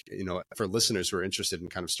think, for listeners who are interested in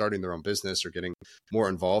kind of starting their own business or getting more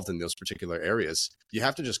involved in those particular areas, you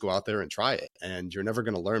have to just go out there and try it. And you're never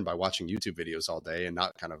going to learn by watching YouTube videos all day and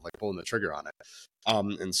not kind of like pulling the trigger on it.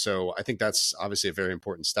 And so I think that's obviously a very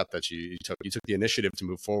important step that you took. You took the initiative to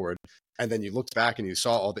move forward. And then you looked back and you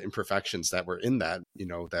saw all the imperfections that were in that,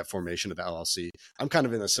 that formation of the LLC. I'm kind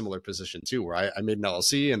of in a similar position too, where I made an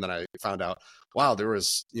LLC and then I found out, wow, there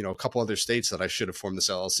was, a couple other states that I should have formed this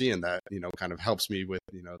LLC in that, kind of helps me with,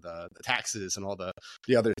 the taxes and all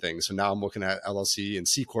the other things. So now I'm looking at LLC and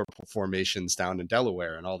C Corp formations down in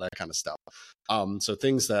Delaware and all that kind of stuff. So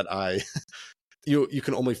things that you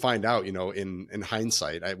can only find out, in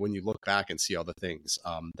hindsight, when you look back and see all the things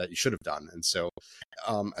that you should have done. And so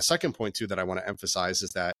a second point too that I want to emphasize is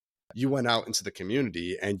that you went out into the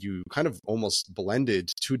community and you kind of almost blended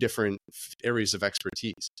two different areas of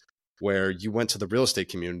expertise, where you went to the real estate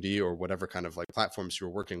community or whatever kind of like platforms you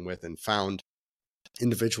were working with and found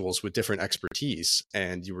individuals with different expertise,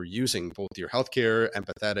 and you were using both your healthcare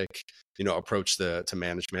empathetic approach to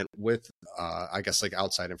management with I guess like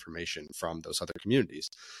outside information from those other communities.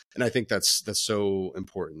 And I think that's so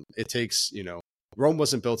important. It takes, Rome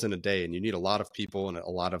wasn't built in a day, and you need a lot of people and a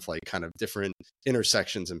lot of like kind of different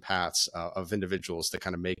intersections and paths of individuals to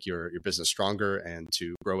kind of make your business stronger and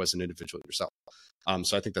to grow as an individual yourself.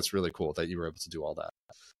 So I think that's really cool that you were able to do all that.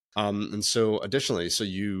 And so additionally, so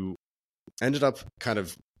you ended up kind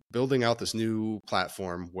of building out this new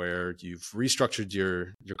platform where you've restructured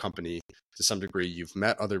your company to some degree. You've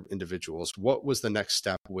met other individuals. What was the next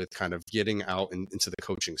step with kind of getting out into the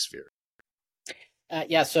coaching sphere?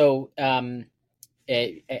 So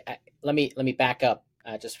let me back up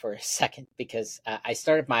just for a second, because I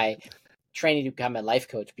started my training to become a life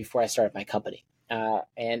coach before I started my company.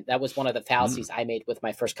 And that was one of the fallacies I made with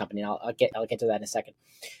my first company. And I'll get to that in a second.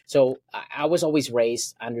 So I was always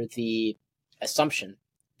raised under the assumption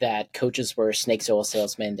that coaches were snake oil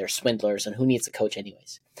salesmen, they're swindlers, and who needs a coach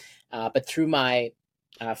anyways? But through my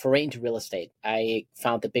foray into real estate, I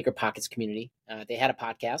found the Bigger Pockets community. They had a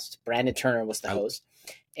podcast. Brandon Turner was the host.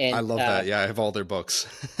 And I love that. Yeah, I have all their books.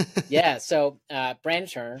 Yeah. So Brandon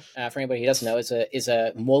Turner, for anybody who doesn't know, is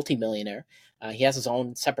a multimillionaire. He has his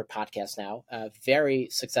own separate podcast now. A very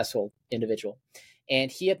successful individual,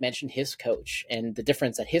 and he had mentioned his coach and the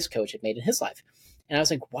difference that his coach had made in his life. And I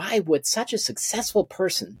was like, why would such a successful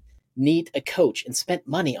person need a coach and spend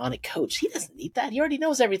money on a coach? He doesn't need that. He already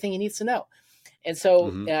knows everything he needs to know. And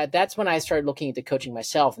so Mm-hmm. that's when I started looking into coaching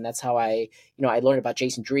myself. And that's how I learned about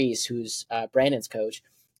Jason Dries, who's Brandon's coach.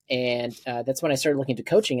 And that's when I started looking into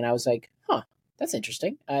coaching. And I was like, huh, that's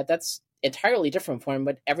interesting. That's entirely different from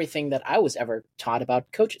what everything that I was ever taught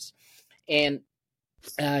about coaches. And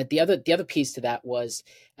the other piece to that was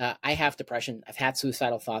I have depression. I've had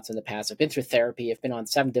suicidal thoughts in the past. I've been through therapy. I've been on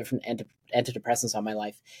 7 different antidepressants on my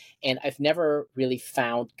life, and I've never really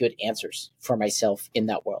found good answers for myself in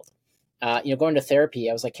that world. Going to therapy,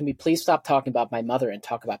 I was like, can we please stop talking about my mother and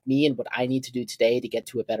talk about me and what I need to do today to get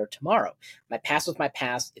to a better tomorrow? My past was my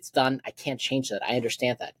past. It's done. I can't change that. I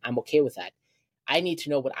understand that. I'm okay with that. I need to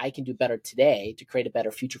know what I can do better today to create a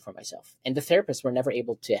better future for myself. And the therapists were never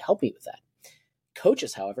able to help me with that.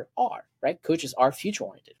 Coaches, however, are, right? Coaches are future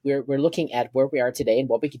oriented. We're looking at where we are today and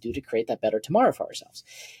what we can do to create that better tomorrow for ourselves.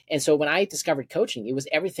 And so when I discovered coaching, it was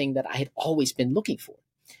everything that I had always been looking for.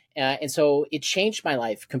 And so it changed my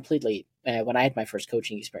life completely when I had my first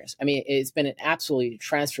coaching experience. I mean, it's been an absolutely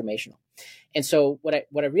transformational. And so what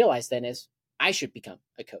I realized then is I should become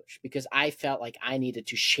a coach because I felt like I needed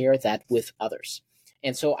to share that with others.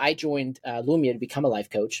 And so I joined Lumia to become a life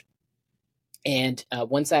coach. And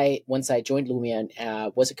once I joined Lumia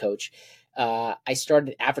and was a coach, I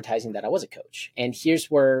started advertising that I was a coach. And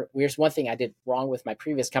here's one thing I did wrong with my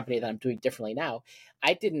previous company that I'm doing differently now.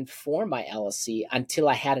 I didn't form my LLC until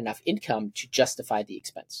I had enough income to justify the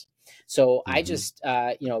expense. So I just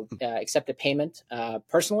accepted payment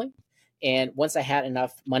personally. And once I had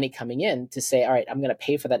enough money coming in to say, all right, I'm going to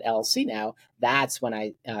pay for that LLC now, that's when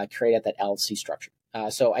I created that LLC structure.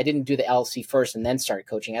 So I didn't do the LLC first and then started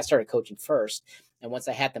coaching. I started coaching first. And once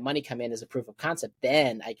I had the money come in as a proof of concept,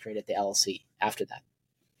 then I created the LLC after that.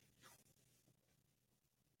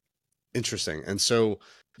 Interesting. And so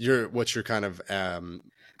what's your kind of,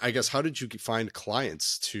 I guess, how did you find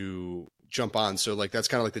clients to jump on? So like, that's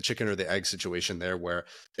kind of like the chicken or the egg situation there, where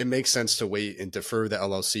it makes sense to wait and defer the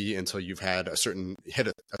LLC until you've had hit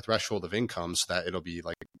a threshold of income so that it'll be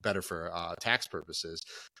like better for tax purposes.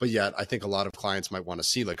 But yet I think a lot of clients might want to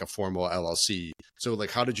see like a formal LLC. So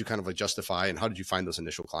like, how did you kind of like justify and how did you find those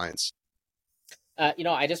initial clients?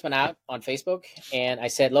 I just went out on Facebook and I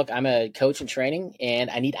said, look, I'm a coach in training and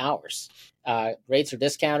I need hours. Rates are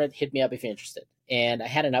discounted. Hit me up if you're interested. And I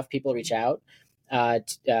had enough people reach out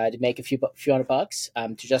to make a few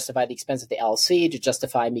 $100 to justify the expense of the LLC, to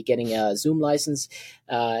justify me getting a Zoom license.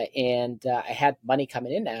 And I had money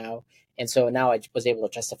coming in now. And so now I was able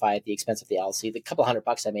to justify the expense of the LLC. The couple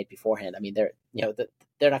 $100 I made beforehand, I mean, they're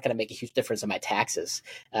not going to make a huge difference in my taxes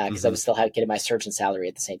because I was still getting my surgeon salary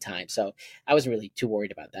at the same time. So I wasn't really too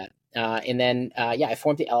worried about that. And then, I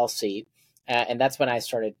formed the LLC. And that's when I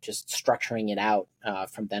started just structuring it out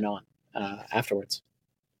from then on afterwards.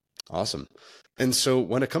 Awesome. And so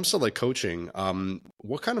when it comes to like coaching,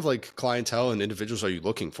 what kind of like clientele and individuals are you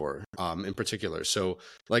looking for in particular? So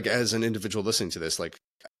like as an individual listening to this, like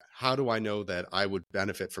how do I know that I would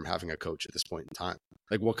benefit from having a coach at this point in time?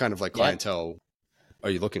 Like what kind of like clientele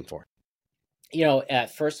are you looking for?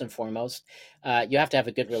 First and foremost, you have to have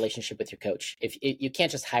a good relationship with your coach. If you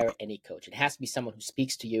can't just hire any coach, it has to be someone who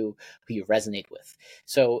speaks to you, who you resonate with.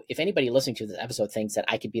 So if anybody listening to this episode thinks that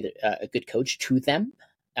I could be a good coach to them,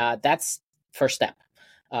 that's first step.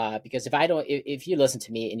 Because if you listen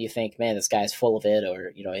to me and you think, man, this guy's full of it,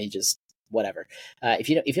 or he just whatever. If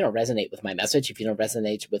you don't resonate with my message, if you don't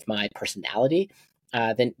resonate with my personality,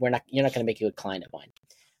 then you're not going to make a good client of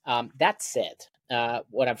mine. That said,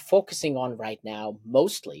 what I'm focusing on right now,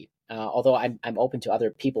 mostly, although I'm open to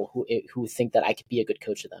other people who think that I could be a good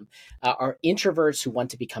coach to them, are introverts who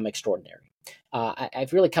want to become extraordinary.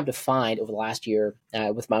 I've really come to find over the last year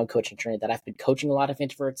with my own coaching journey that I've been coaching a lot of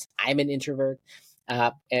introverts. I'm an introvert.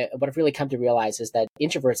 What I've really come to realize is that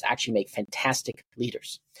introverts actually make fantastic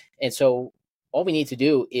leaders. And so all we need to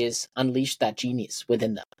do is unleash that genius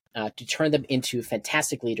within them. To turn them into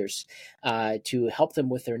fantastic leaders, to help them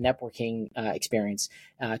with their networking experience,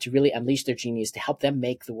 to really unleash their genius, to help them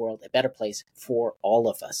make the world a better place for all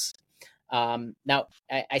of us. Now,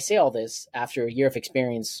 I say all this after a year of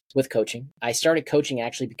experience with coaching. I started coaching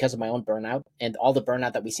actually because of my own burnout and all the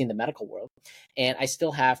burnout that we see in the medical world. And I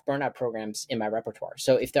still have burnout programs in my repertoire.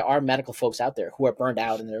 So if there are medical folks out there who are burned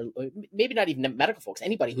out, and they're maybe not even medical folks,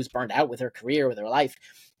 anybody who's burned out with their career, with their life,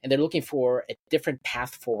 and they're looking for a different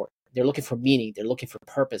path forward, they're looking for meaning, they're looking for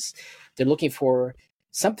purpose, they're looking for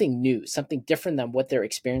something new, something different than what they're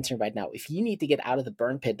experiencing right now. If you need to get out of the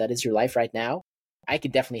burn pit that is your life right now, I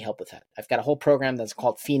could definitely help with that. I've got a whole program that's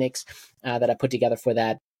called Phoenix that I put together for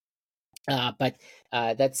that. But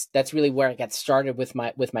that's really where I got started with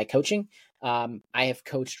my coaching. I have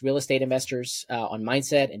coached real estate investors on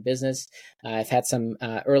mindset and business. I've had some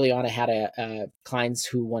early on. I had clients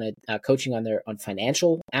who wanted coaching on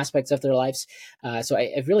financial aspects of their lives. So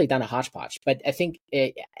I've really done a hodgepodge. But I think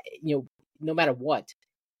no matter what,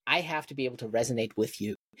 I have to be able to resonate with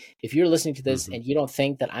you. If you're listening to this and you don't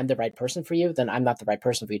think that I'm the right person for you, then I'm not the right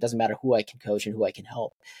person for you. It doesn't matter who I can coach and who I can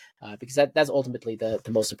help, because that's ultimately the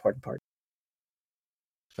most important part.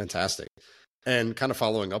 Fantastic. And kind of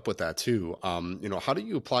following up with that too, how do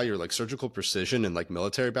you apply your like surgical precision and like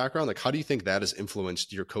military background? Like, how do you think that has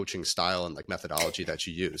influenced your coaching style and like methodology that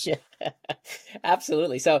you use? Yeah,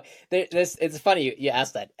 absolutely. So it's funny you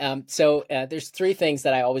asked that. So there's three things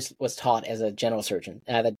that I always was taught as a general surgeon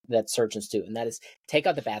that surgeons do, and that is take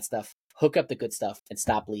out the bad stuff, hook up the good stuff, and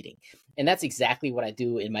stop bleeding. And that's exactly what I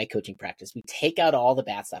do in my coaching practice. We take out all the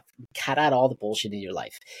bad stuff, cut out all the bullshit in your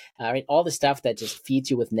life, right? All the stuff that just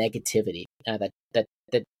feeds you with negativity,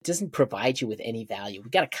 that doesn't provide you with any value. We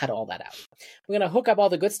got to cut all that out. We're going to hook up all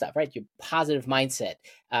the good stuff, right? Your positive mindset,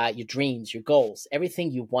 your dreams, your goals,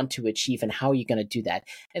 everything you want to achieve, and how you're going to do that.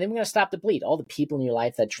 And then we're going to stop the bleed. All the people in your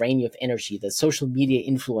life that drain you of energy, the social media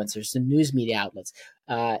influencers, the news media outlets,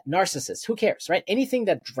 narcissists, who cares, right? Anything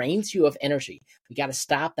that drains you of energy, we got to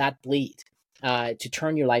stop that bleed to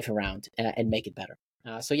turn your life around and make it better.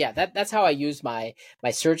 So yeah, that's how I use my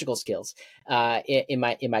surgical skills in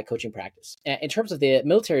my coaching practice. In terms of the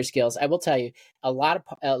military skills, I will tell you a lot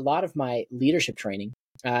of my leadership training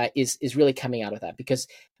is really coming out of that, because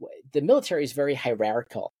the military is very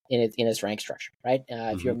hierarchical in its rank structure, right?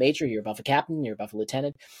 If you're a major, you're above a captain, you're above a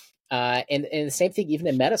lieutenant. And the same thing even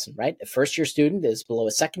in medicine, right? A first-year student is below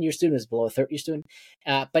a second-year student, is below a third-year student.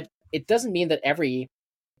 But it doesn't mean that every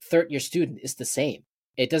third-year student is the same.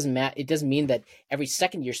 It doesn't mean that every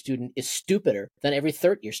second-year student is stupider than every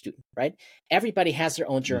third-year student, right? Everybody has their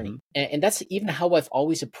own journey, and that's even how I've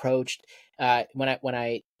always approached when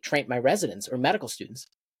I train my residents or medical students.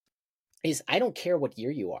 Is I don't care what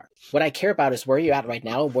year you are. What I care about is where you're at right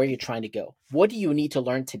now and where you're trying to go. What do you need to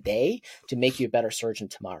learn today to make you a better surgeon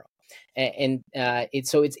tomorrow? And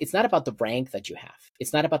it's not about the rank that you have.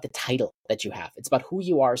 It's not about the title that you have. It's about who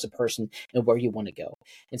you are as a person and where you want to go.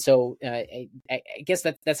 And so I guess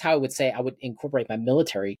that's how I would say I would incorporate my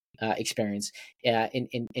military experience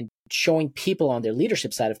in showing people on their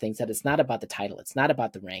leadership side of things that it's not about the title. It's not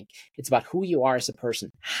about the rank. It's about who you are as a person.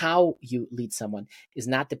 How you lead someone is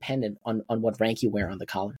not dependent on what rank you wear on the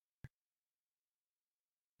collar.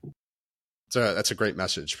 So that's a great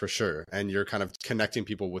message for sure. And you're kind of connecting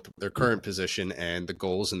people with their current position and the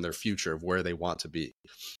goals and their future of where they want to be.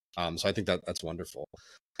 So I think that's wonderful.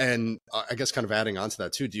 And I guess kind of adding on to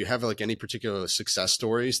that too, do you have like any particular success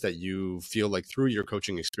stories that you feel like through your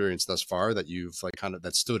coaching experience thus far that you've like kind of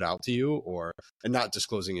that stood out to you, or, and not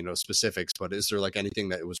disclosing, specifics, but is there like anything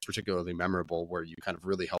that was particularly memorable where you kind of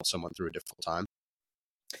really helped someone through a difficult time?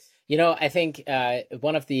 I think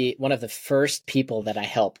one of the first people that I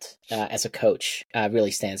helped as a coach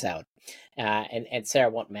really stands out. And Sarah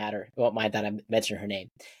won't mind that I mention her name.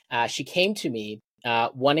 She came to me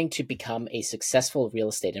wanting to become a successful real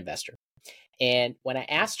estate investor. And when I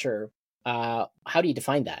asked her, how do you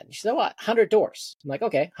define that? And she said, 100 doors. I'm like,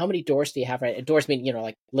 okay, how many doors do you have right now? Doors mean,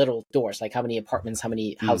 like little doors, like how many apartments, how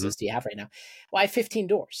many houses do you have right now? Well, I have 15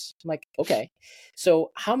 doors. I'm like, okay.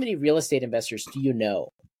 So how many real estate investors do you know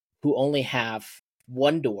who only have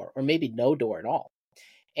one door or maybe no door at all?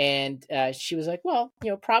 And she was like, well,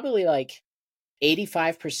 probably like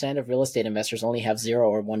 85% of real estate investors only have 0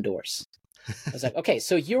 or 1 doors. I was like, okay,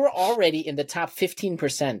 so you're already in the top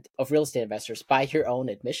 15% of real estate investors by your own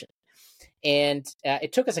admission. And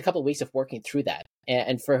it took us a couple of weeks of working through that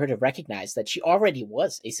and for her to recognize that she already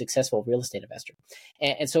was a successful real estate investor.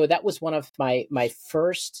 And so that was one of my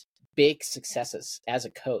first big successes as a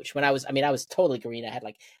coach. When I was totally green. I had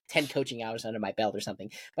like 10 coaching hours under my belt or something,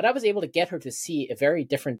 but I was able to get her to see a very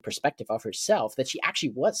different perspective of herself, that she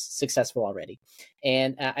actually was successful already.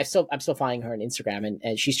 And I'm still following her on Instagram,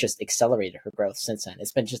 and she's just accelerated her growth since then.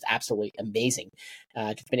 It's been just absolutely amazing to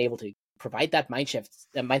have been able to provide that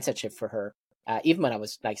mindset shift for her, even when I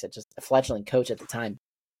was, like I said, just a fledgling coach at the time.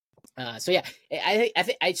 So yeah,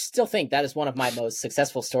 I still think that is one of my most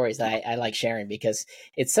successful stories that I like sharing, because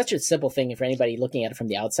it's such a simple thing for anybody looking at it from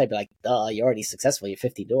the outside, be like, duh, you're already successful, you're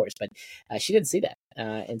 50 doors. But she didn't see that.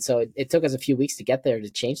 And so it took us a few weeks to get there to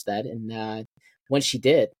change that. And when she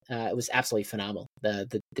did, it was absolutely phenomenal,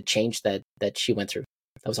 the change that she went through.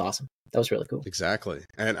 That was awesome. That was really cool. Exactly.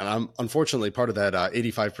 And I'm unfortunately part of that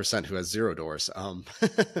 85% who has 0 doors.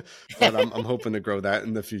 But I'm hoping to grow that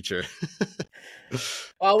in the future.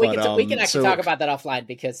 Well, But we can actually so talk about that offline,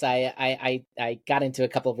 because I got into a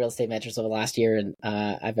couple of real estate ventures over the last year, and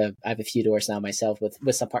I have a few doors now myself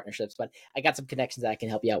with some partnerships, but I got some connections that I can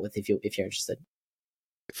help you out with if you're interested.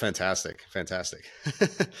 fantastic.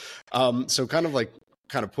 So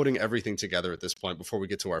kind of putting everything together at this point before we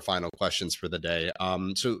get to our final questions for the day.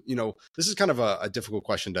 So, this is kind of a difficult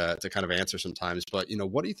question to kind of answer sometimes, but,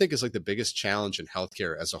 what do you think is like the biggest challenge in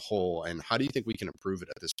healthcare as a whole? And how do you think we can improve it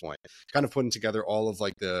at this point? Kind of putting together all of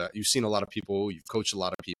like you've seen a lot of people, you've coached a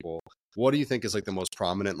lot of people. What do you think is like the most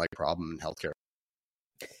prominent like problem in healthcare?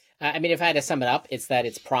 I mean, if I had to sum it up, it's that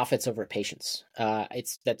it's profits over patients.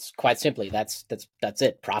 That's quite simply that's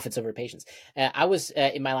it. Profits over patients. I was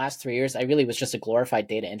in my last 3 years, I really was just a glorified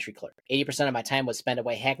data entry clerk. 80% of my time was spent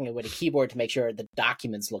away hacking away with a keyboard to make sure the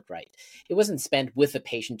documents looked right. It wasn't spent with the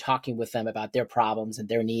patient, talking with them about their problems and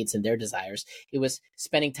their needs and their desires. It was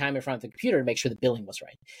spending time in front of the computer to make sure the billing was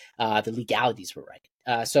right, the legalities were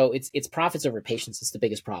right. So it's profits over patients is the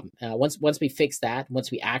biggest problem. Once we fix that,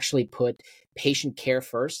 once we actually put patient care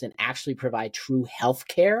first and actually provide true health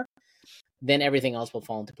care, then everything else will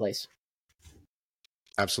fall into place.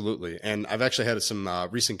 Absolutely. And I've actually had some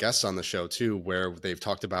recent guests on the show too, where they've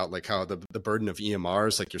talked about like how the burden of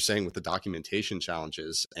EMRs, like you're saying, with the documentation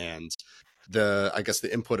challenges and I guess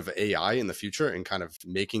the input of AI in the future, and kind of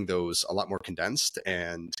making those a lot more condensed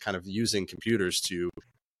and kind of using computers to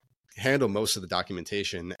handle most of the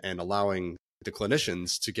documentation and allowing the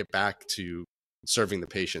clinicians to get back to serving the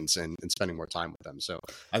patients and spending more time with them. So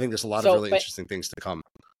I think there's a lot of really interesting things to come.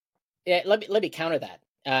 Yeah, let me counter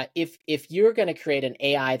that. If you're going to create an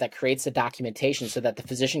AI that creates the documentation so that the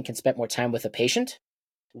physician can spend more time with a patient,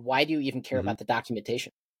 why do you even care about the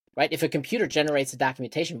documentation? Right? If a computer generates the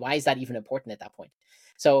documentation, why is that even important at that point?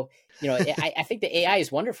 So, I think the AI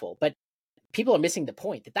is wonderful, but people are missing the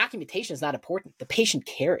point. The documentation is not important. The patient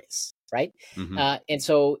care is, right? And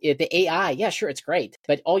so the AI, yeah, sure, it's great,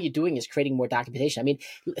 but all you're doing is creating more documentation. I mean,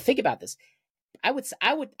 think about this. I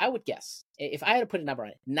would guess, if I had to put a number on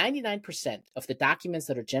it, 99% of the documents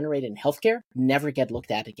that are generated in healthcare never get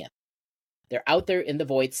looked at again. They're out there in the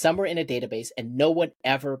void, somewhere in a database, and no one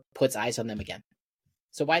ever puts eyes on them again.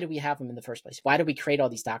 So why do we have them in the first place? Why do we create all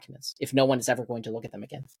these documents if no one is ever going to look at them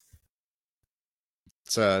again?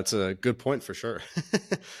 It's a good point for sure.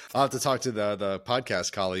 I'll have to talk to the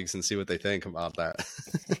podcast colleagues and see what they think about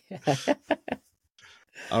that.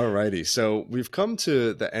 All righty. So we've come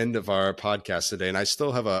to the end of our podcast today, and I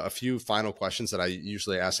still have a few final questions that I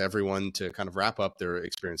usually ask everyone to kind of wrap up their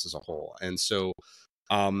experience as a whole. And so,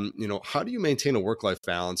 how do you maintain a work-life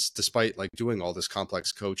balance despite like doing all this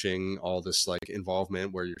complex coaching, all this like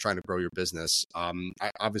involvement where you're trying to grow your business?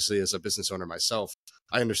 I obviously, as a business owner myself,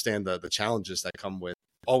 I understand the challenges that come with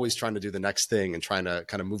always trying to do the next thing and trying to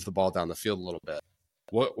kind of move the ball down the field a little bit.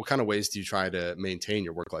 What kind of ways do you try to maintain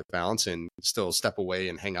your work-life balance and still step away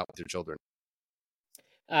and hang out with your children?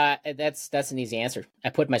 That's an easy answer. I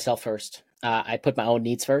put myself first. I put my own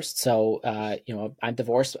needs first. So, I'm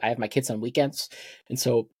divorced. I have my kids on weekends. And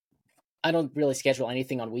so I don't really schedule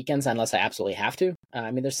anything on weekends unless I absolutely have to.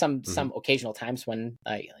 I mean, there's some occasional times when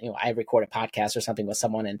I record a podcast or something with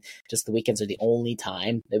someone, and just the weekends are the only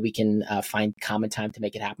time that we can find common time to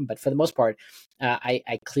make it happen. But for the most part,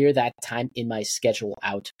 I clear that time in my schedule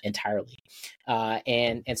out entirely.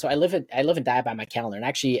 And so I live and die by my calendar. And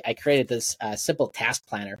actually, I created this simple task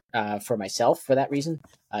planner for myself for that reason.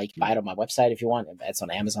 You can buy it on my website if you want. It's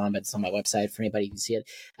on Amazon, but it's on my website for anybody who can see it.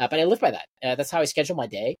 But I live by that. That's how I schedule my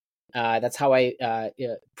day. That's how I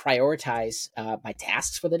prioritize my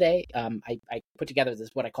tasks for the day. I put together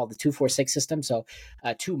what I call the 2-4-6 system. So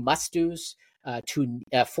 2 must-dos,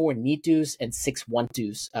 4 need-dos, and 6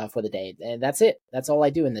 want-dos for the day. And that's it. That's all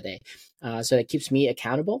I do in the day. So it keeps me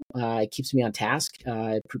accountable. It keeps me on task.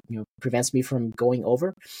 Prevents me from going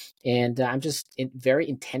over. And I'm just very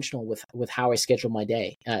intentional with how I schedule my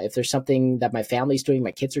day. If there's something that my family's doing,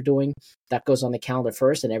 my kids are doing, that goes on the calendar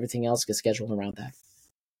first, and everything else gets scheduled around that.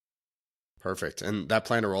 Perfect. And that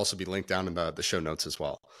planner will also be linked down in the show notes as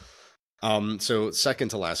well. So second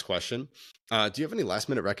to last question, do you have any last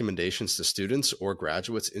minute recommendations to students or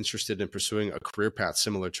graduates interested in pursuing a career path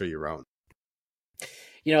similar to your own?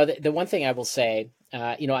 The one thing I will say,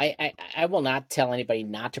 I will not tell anybody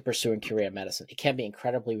not to pursue a career in medicine. It can be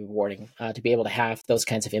incredibly rewarding to be able to have those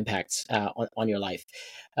kinds of impacts on your life,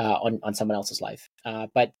 on someone else's life.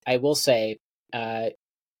 But I will say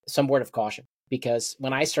some word of caution. because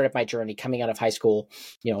when I started my journey coming out of high school,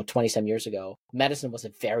 20 some years ago, medicine was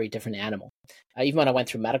a very different animal. Even when I went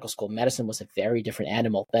through medical school, medicine was a very different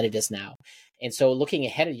animal than it is now. And so looking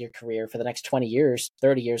ahead at your career for the next 20 years,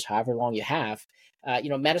 30 years, however long you have,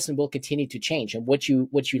 medicine will continue to change. And what you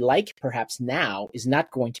like perhaps now is not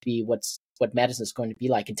going to be what medicine is going to be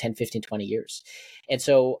like in 10, 15, 20 years. And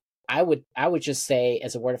so I would just say,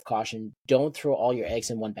 as a word of caution, don't throw all your eggs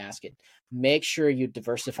in one basket. Make sure you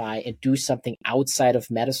diversify and do something outside of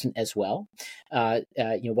medicine as well.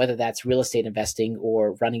 Whether that's real estate investing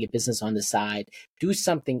or running a business on the side, do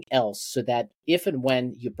something else so that if and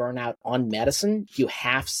when you burn out on medicine, you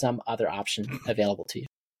have some other option available to you.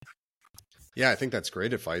 Yeah, I think that's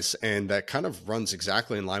great advice. And that kind of runs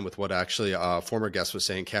exactly in line with what actually a former guest was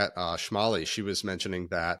saying, Kat Schmally. She was mentioning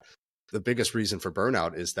that the biggest reason for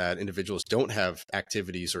burnout is that individuals don't have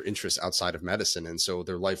activities or interests outside of medicine. And so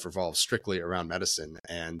their life revolves strictly around medicine.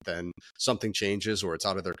 And then something changes or it's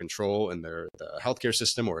out of their control in the healthcare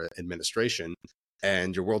system or administration,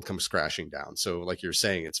 and your world comes crashing down. So like you're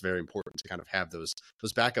saying, it's very important to kind of have those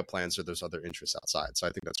backup plans or those other interests outside. So I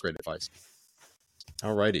think that's great advice.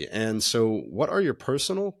 All righty. And so what are your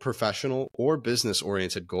personal, professional, or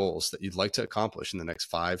business-oriented goals that you'd like to accomplish in the next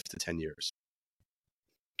 5 to 10 years?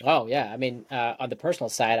 Oh, yeah. I mean, on the personal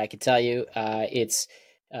side, I could tell you it's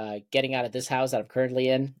getting out of this house that I'm currently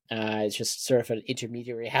in. It's just sort of an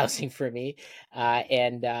intermediary housing for me.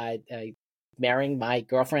 And marrying my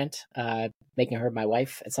girlfriend, making her my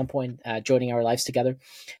wife at some point, joining our lives together,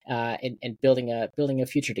 and building a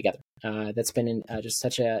future together. That's been just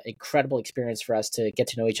such an incredible experience for us to get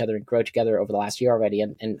to know each other and grow together over the last year already.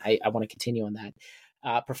 And I want to continue on that.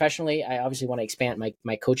 Professionally, I obviously want to expand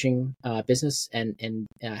my coaching business and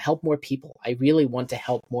help more people. I really want to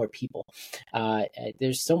help more people.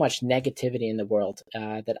 There's so much negativity in the world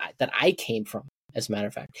that I came from, as a matter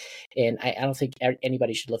of fact. And I don't think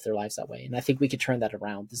anybody should live their lives that way. And I think we could turn that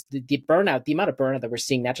around. The burnout, the amount of burnout that we're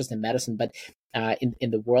seeing, not just in medicine, but in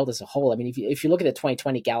the world as a whole. I mean, if you look at the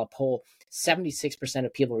 2020 Gallup poll, 76%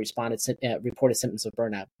 of people reported symptoms of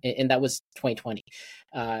burnout. And that was 2020.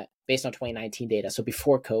 Based on 2019 data, so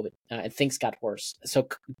before COVID, and things got worse. So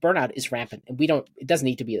burnout is rampant, and it doesn't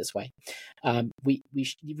need to be this way. We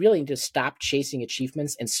really need to stop chasing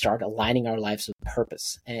achievements and start aligning our lives with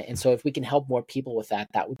purpose. And so if we can help more people with that,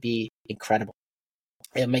 that would be incredible.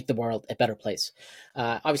 It'll make the world a better place.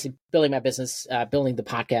 Obviously, building my business, building the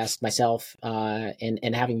podcast myself,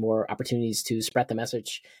 and having more opportunities to spread the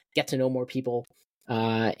message, get to know more people,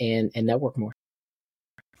 and network more.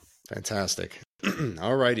 Fantastic.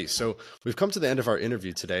 All righty. So we've come to the end of our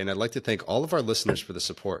interview today, and I'd like to thank all of our listeners for the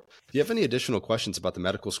support. If you have any additional questions about the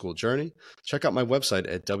medical school journey, check out my website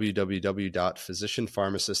at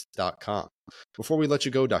www.physicianpharmacist.com. Before we let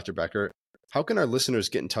you go, Dr. Boecker, how can our listeners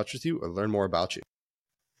get in touch with you or learn more about you?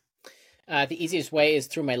 The easiest way is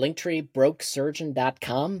through my linktree,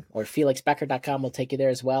 brokesurgeon.com, or felixbecker.com will take you there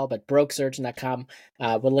as well. But brokesurgeon.com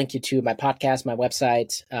will link you to my podcast, my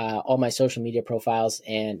website, all my social media profiles,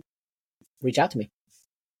 and reach out to me.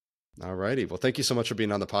 All righty. Well, thank you so much for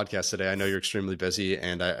being on the podcast today. I know you're extremely busy,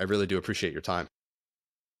 and I really do appreciate your time.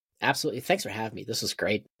 Absolutely. Thanks for having me. This was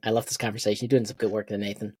great. I love this conversation. You're doing some good work there,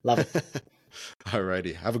 Nathan. Love it. All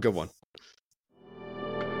righty. Have a good one.